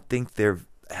don't think they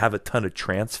have a ton of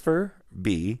transfer,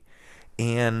 B.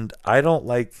 And I don't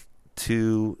like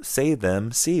to say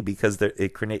them, C, because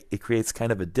it creates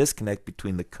kind of a disconnect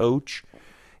between the coach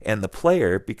and the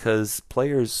player, because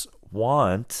players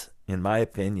want, in my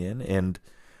opinion, and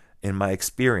in my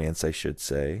experience, I should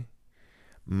say,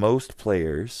 most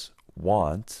players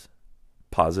want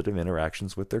positive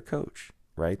interactions with their coach,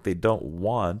 right? They don't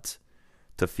want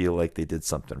to feel like they did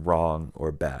something wrong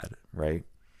or bad, right?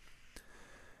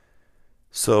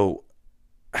 So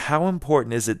how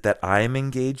important is it that I'm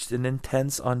engaged and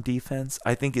intense on defense?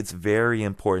 I think it's very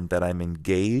important that I'm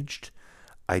engaged.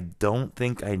 I don't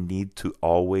think I need to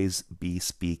always be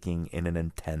speaking in an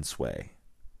intense way.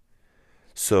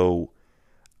 So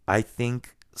I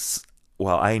think,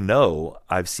 well, I know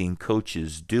I've seen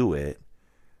coaches do it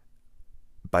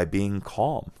by being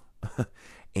calm.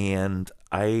 And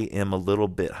I am a little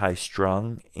bit high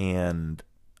strung, and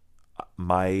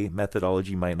my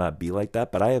methodology might not be like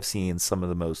that, but I have seen some of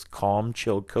the most calm,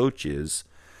 chill coaches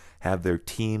have their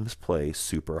teams play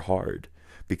super hard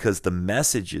because the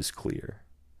message is clear,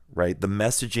 right? The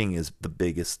messaging is the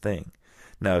biggest thing.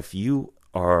 Now, if you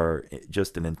are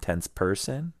just an intense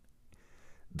person,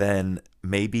 then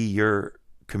maybe you're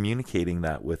communicating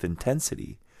that with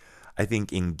intensity. I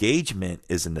think engagement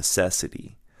is a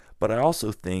necessity, but I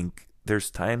also think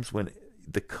there's times when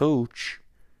the coach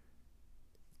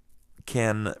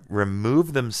can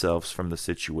remove themselves from the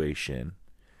situation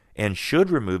and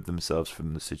should remove themselves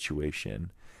from the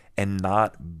situation and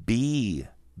not be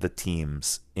the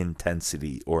team's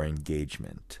intensity or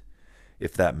engagement,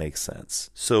 if that makes sense.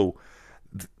 So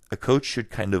a coach should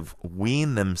kind of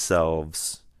wean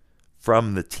themselves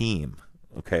from the team,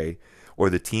 okay?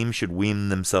 Or the team should wean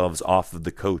themselves off of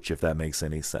the coach, if that makes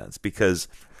any sense, because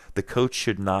the coach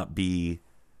should not be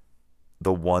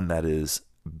the one that is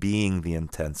being the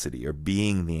intensity or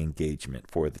being the engagement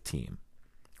for the team,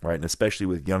 right? And especially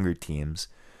with younger teams,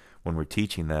 when we're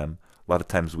teaching them, a lot of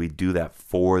times we do that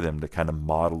for them to kind of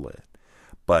model it.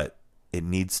 But it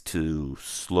needs to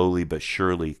slowly but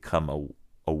surely come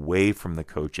away from the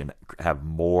coach and have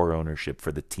more ownership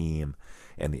for the team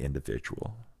and the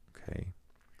individual, okay?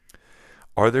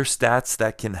 Are there stats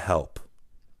that can help?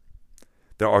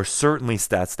 There are certainly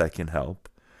stats that can help,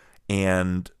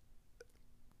 and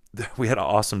we had an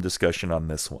awesome discussion on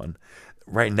this one.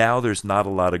 Right now, there's not a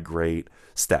lot of great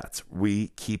stats. We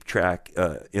keep track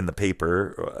in the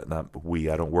paper. Not we,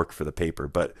 I don't work for the paper,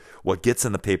 but what gets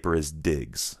in the paper is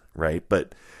digs, right?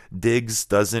 But digs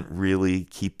doesn't really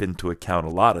keep into account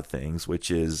a lot of things, which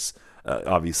is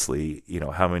obviously,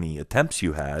 how many attempts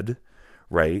you had,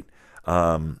 right?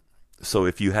 So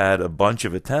if you had a bunch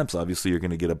of attempts, obviously you're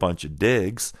going to get a bunch of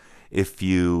digs. If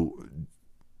you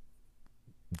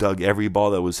dug every ball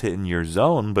that was hitting your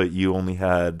zone, but you only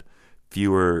had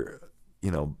fewer,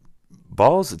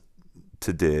 balls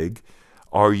to dig,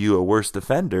 are you a worse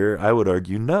defender? I would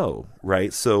argue no,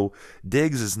 right? So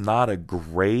digs is not a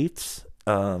great,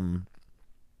 it's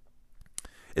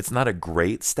not a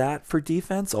great stat for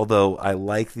defense, although I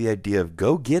like the idea of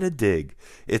go get a dig.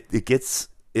 It's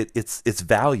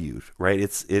valued,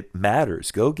 right? It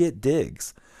matters. Go get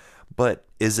digs. But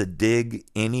is a dig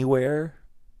anywhere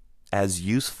as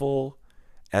useful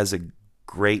as a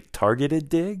great targeted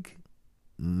dig?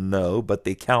 No, but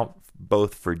they count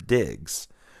both for digs,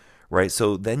 right?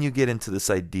 So then you get into this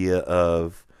idea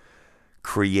of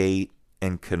create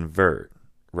and convert,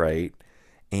 right?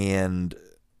 And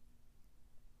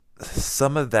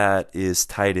some of that is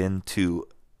tied into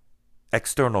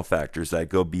external factors that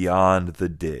go beyond the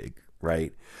dig,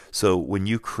 right? So when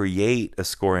you create a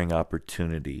scoring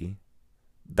opportunity,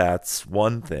 that's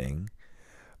one thing,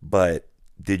 but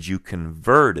did you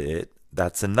convert it?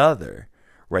 That's another,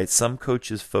 right? Some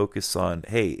coaches focus on,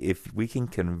 hey, if we can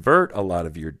convert a lot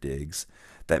of your digs,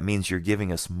 that means you're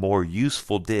giving us more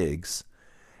useful digs,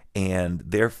 and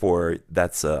therefore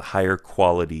that's a higher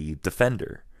quality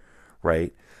defender,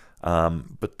 right?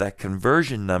 But that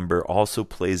conversion number also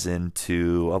plays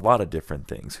into a lot of different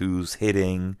things. Who's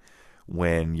hitting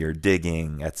when you're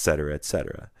digging, et cetera,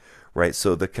 right?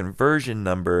 So the conversion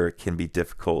number can be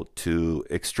difficult to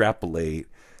extrapolate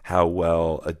how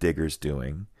well a digger's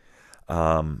doing.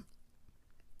 I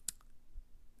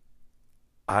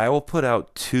will put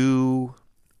out two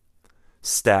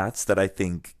stats that I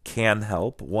think can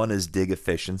help. One is dig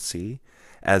efficiency.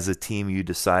 As a team, you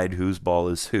decide whose ball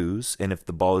is whose, and if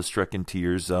the ball is struck into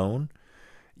your zone,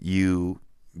 you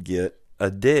get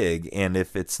a dig, and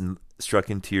if it's struck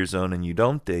into your zone and you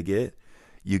don't dig it,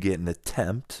 you get an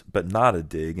attempt, but not a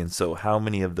dig. And so, how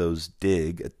many of those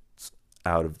dig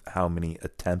out of how many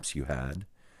attempts you had?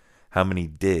 How many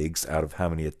digs out of how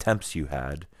many attempts you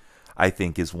had? I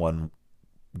think is one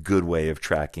good way of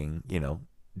tracking,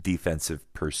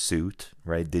 defensive pursuit,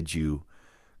 right? Did you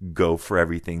go for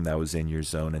everything that was in your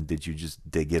zone, and did you just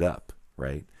dig it up,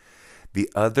 right? The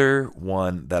other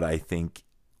one that I think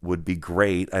would be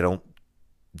great, I don't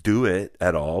do it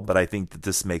at all, but I think that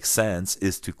this makes sense,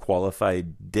 is to qualify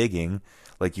digging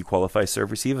like you qualify serve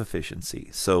receive efficiency.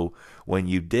 So when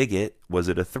you dig it, was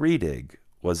it a 3 dig?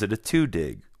 Was it a 2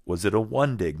 dig? Was it a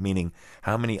 1 dig? Meaning,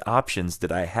 how many options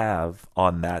did I have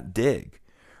on that dig,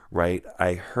 right?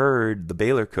 I heard the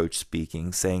Baylor coach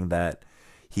speaking, saying that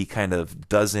he kind of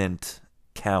doesn't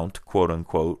count, quote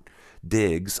unquote,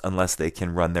 digs unless they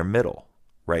can run their middle,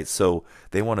 right? So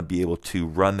they want to be able to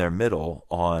run their middle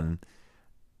on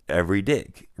every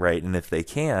dig, right? And if they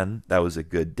can, that was a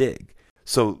good dig.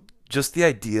 So just the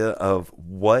idea of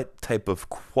what type of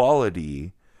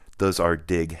quality does our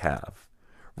dig have?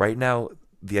 Right now,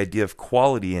 the idea of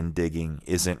quality in digging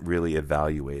isn't really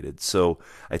evaluated. So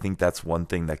I think that's one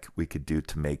thing that we could do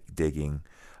to make digging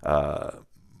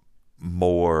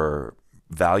more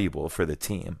valuable for the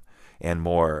team and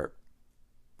more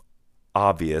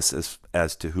obvious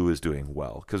as to who is doing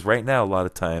well. Because right now, a lot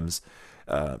of times,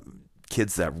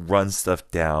 kids that run stuff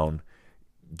down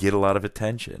get a lot of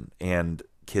attention, and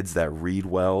kids that read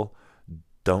well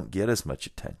don't get as much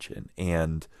attention.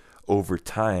 And over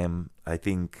time, I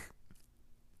think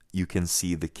you can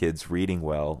see the kids reading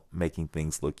well, making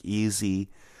things look easy,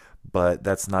 but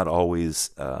that's not always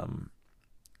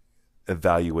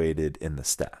evaluated in the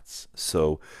stats.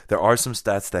 So there are some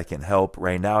stats that can help.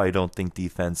 Right now, I don't think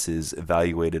defense is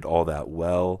evaluated all that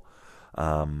well,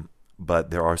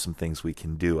 but there are some things we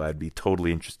can do. I'd be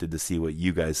totally interested to see what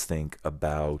you guys think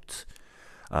about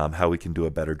how we can do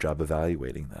a better job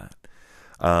evaluating that.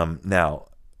 Now,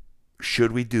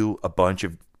 should we do a bunch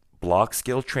of block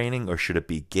skill training, or should it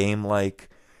be game-like?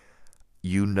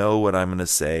 You know what I'm going to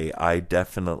say. I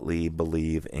definitely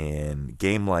believe in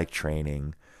game-like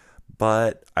training,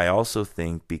 but I also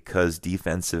think because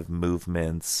defensive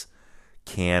movements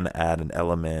can add an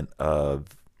element of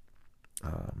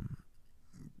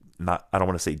I don't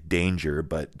want to say danger,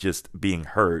 but just being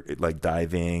hurt, like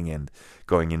diving and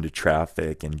going into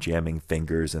traffic and jamming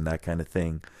fingers and that kind of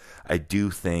thing. I do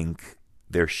think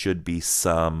there should be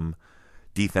some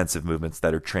defensive movements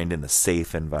that are trained in a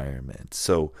safe environment.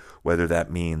 So whether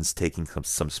that means taking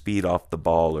some speed off the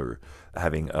ball, or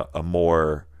having a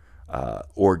more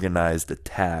organized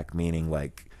attack, meaning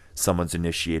like someone's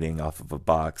initiating off of a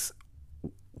box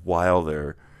while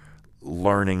they're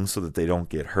learning so that they don't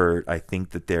get hurt. I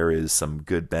think that there is some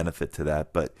good benefit to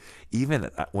that. But even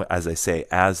as I say,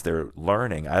 as they're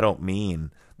learning, I don't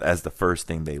mean as the first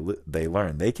thing they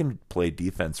learn. They can play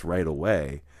defense right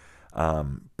away.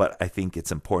 But I think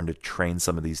it's important to train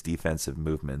some of these defensive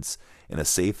movements in a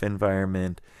safe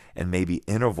environment and maybe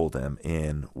interval them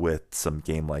in with some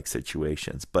game-like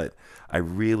situations. But I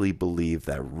really believe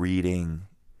that reading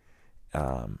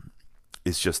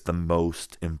is just the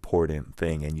most important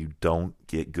thing, and you don't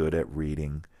get good at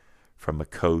reading from a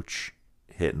coach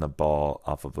hitting a ball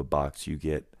off of a box. You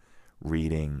get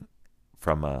reading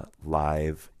from a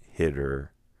live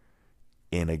hitter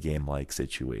in a game-like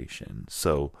situation.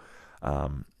 So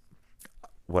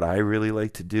what I really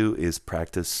like to do is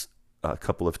practice a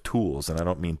couple of tools, and I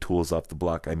don't mean tools off the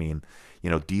block. I mean,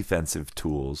 defensive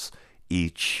tools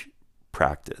each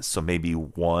practice. So maybe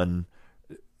one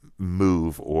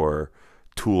move or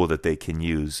tool that they can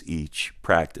use each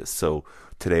practice. So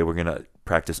today we're going to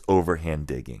practice overhand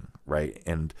digging, right?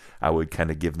 And I would kind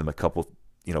of give them a couple,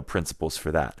 principles for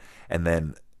that. And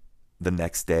then the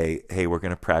next day, hey, we're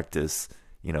going to practice,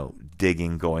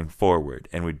 digging going forward,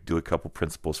 and we'd do a couple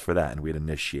principles for that, and we'd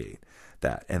initiate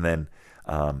that. And then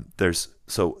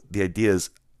so the idea is,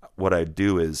 what I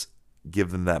do is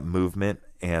give them that movement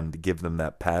and give them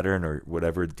that pattern or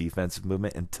whatever defensive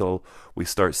movement until we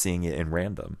start seeing it in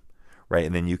random, right?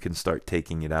 And then you can start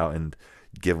taking it out and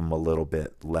give them a little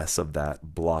bit less of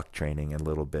that block training and a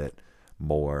little bit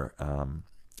more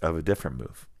of a different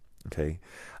move, okay?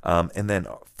 And then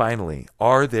finally,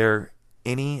 are there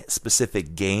any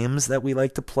specific games that we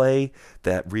like to play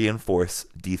that reinforce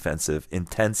defensive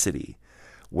intensity?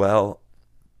 Well,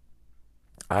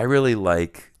 I really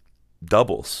like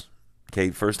doubles. Okay,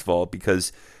 first of all,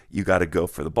 because you got to go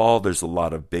for the ball. There's a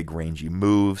lot of big rangy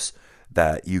moves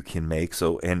that you can make.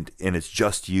 So and it's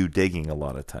just you digging a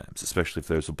lot of times, especially if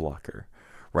there's a blocker,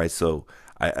 right? So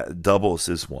doubles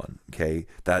is one. Okay,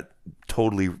 that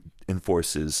totally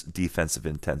enforces defensive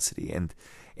intensity.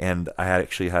 And I had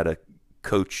actually had a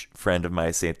coach friend of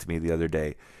mine say it to me the other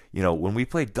day. When we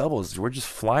play doubles, we're just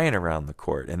flying around the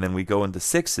court, and then we go into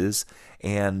sixes,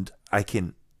 and I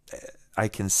can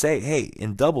say, hey,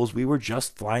 in doubles we were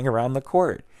just flying around the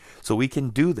court. So we can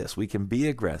do this. We can be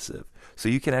aggressive. So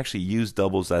you can actually use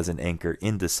doubles as an anchor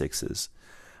into sixes.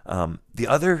 The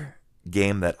other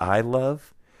game that I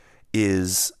love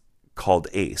is called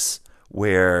ace,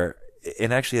 where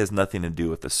it actually has nothing to do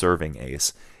with the serving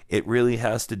ace. It really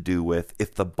has to do with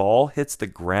if the ball hits the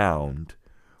ground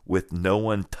with no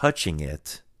one touching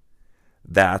it,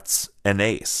 that's an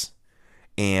ace.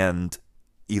 And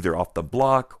either off the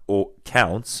block or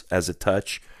counts as a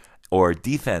touch, or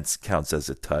defense counts as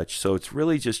a touch. So it's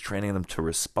really just training them to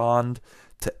respond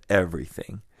to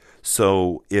everything.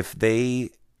 So if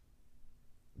they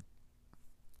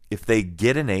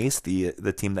get an ace,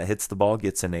 the team that hits the ball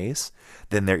gets an ace,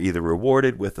 then they're either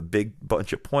rewarded with a big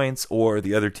bunch of points, or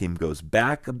the other team goes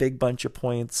back a big bunch of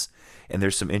points. And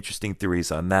there's some interesting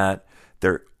theories on that.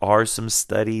 There are some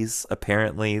studies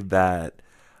apparently that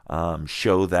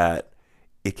show that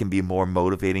it can be more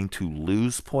motivating to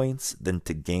lose points than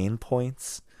to gain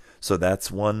points. So that's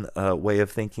one way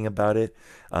of thinking about it.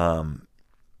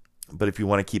 But if you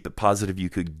want to keep it positive, you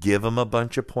could give them a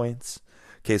bunch of points.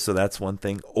 Okay, so that's one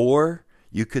thing. Or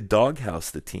you could doghouse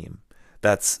the team.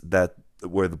 That's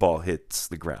where the ball hits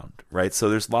the ground, right? So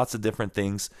there's lots of different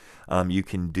things you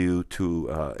can do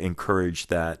to encourage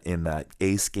that in that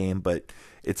ace game. But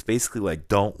it's basically like,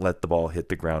 don't let the ball hit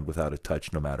the ground without a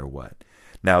touch no matter what.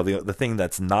 Now, the thing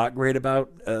that's not great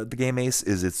about the game ace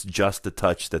is it's just the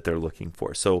touch that they're looking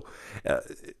for. So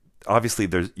obviously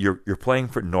you're playing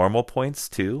for normal points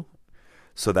too.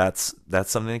 So that's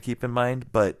something to keep in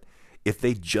mind. But if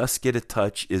they just get a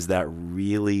touch, is that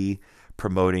really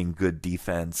promoting good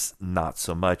defense? Not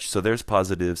so much. So there's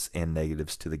positives and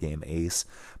negatives to the game ace,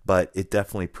 but it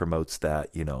definitely promotes that,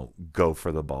 go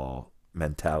for the ball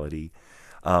mentality.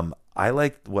 I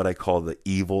like what I call the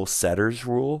evil setters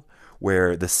rule,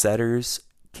 where the setters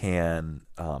can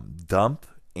dump,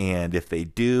 and if they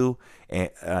do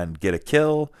and get a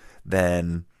kill,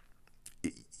 then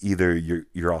either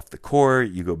you're off the court,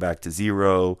 you go back to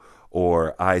zero,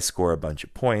 or I score a bunch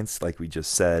of points, like we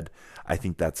just said. I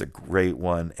think that's a great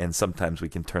one, and sometimes we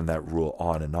can turn that rule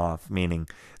on and off, meaning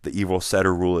the evil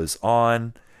setter rule is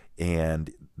on,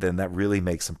 and then that really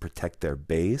makes them protect their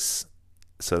base.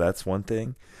 So that's one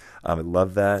thing. I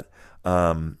love that.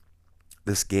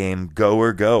 This game, go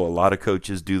or go. A lot of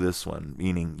coaches do this one,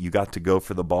 meaning you got to go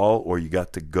for the ball, or you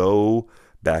got to go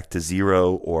back to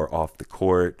zero, or off the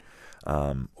court,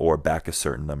 or back a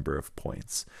certain number of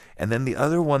points. And then the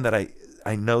other one that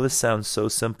I know this sounds so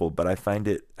simple, but I find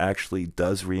it actually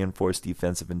does reinforce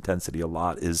defensive intensity a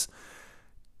lot, is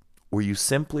where you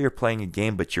simply are playing a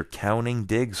game, but you're counting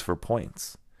digs for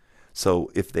points.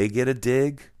 So if they get a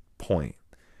dig, point,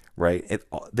 right?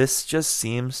 This just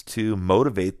seems to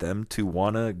motivate them to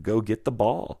want to go get the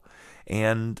ball.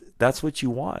 And that's what you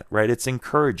want, right? It's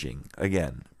encouraging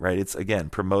again, right? It's again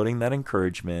promoting that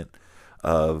encouragement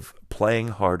of playing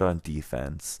hard on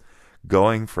defense,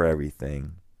 going for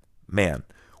everything. Man,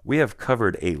 we have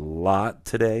covered a lot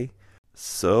today.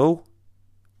 So,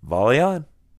 volley on.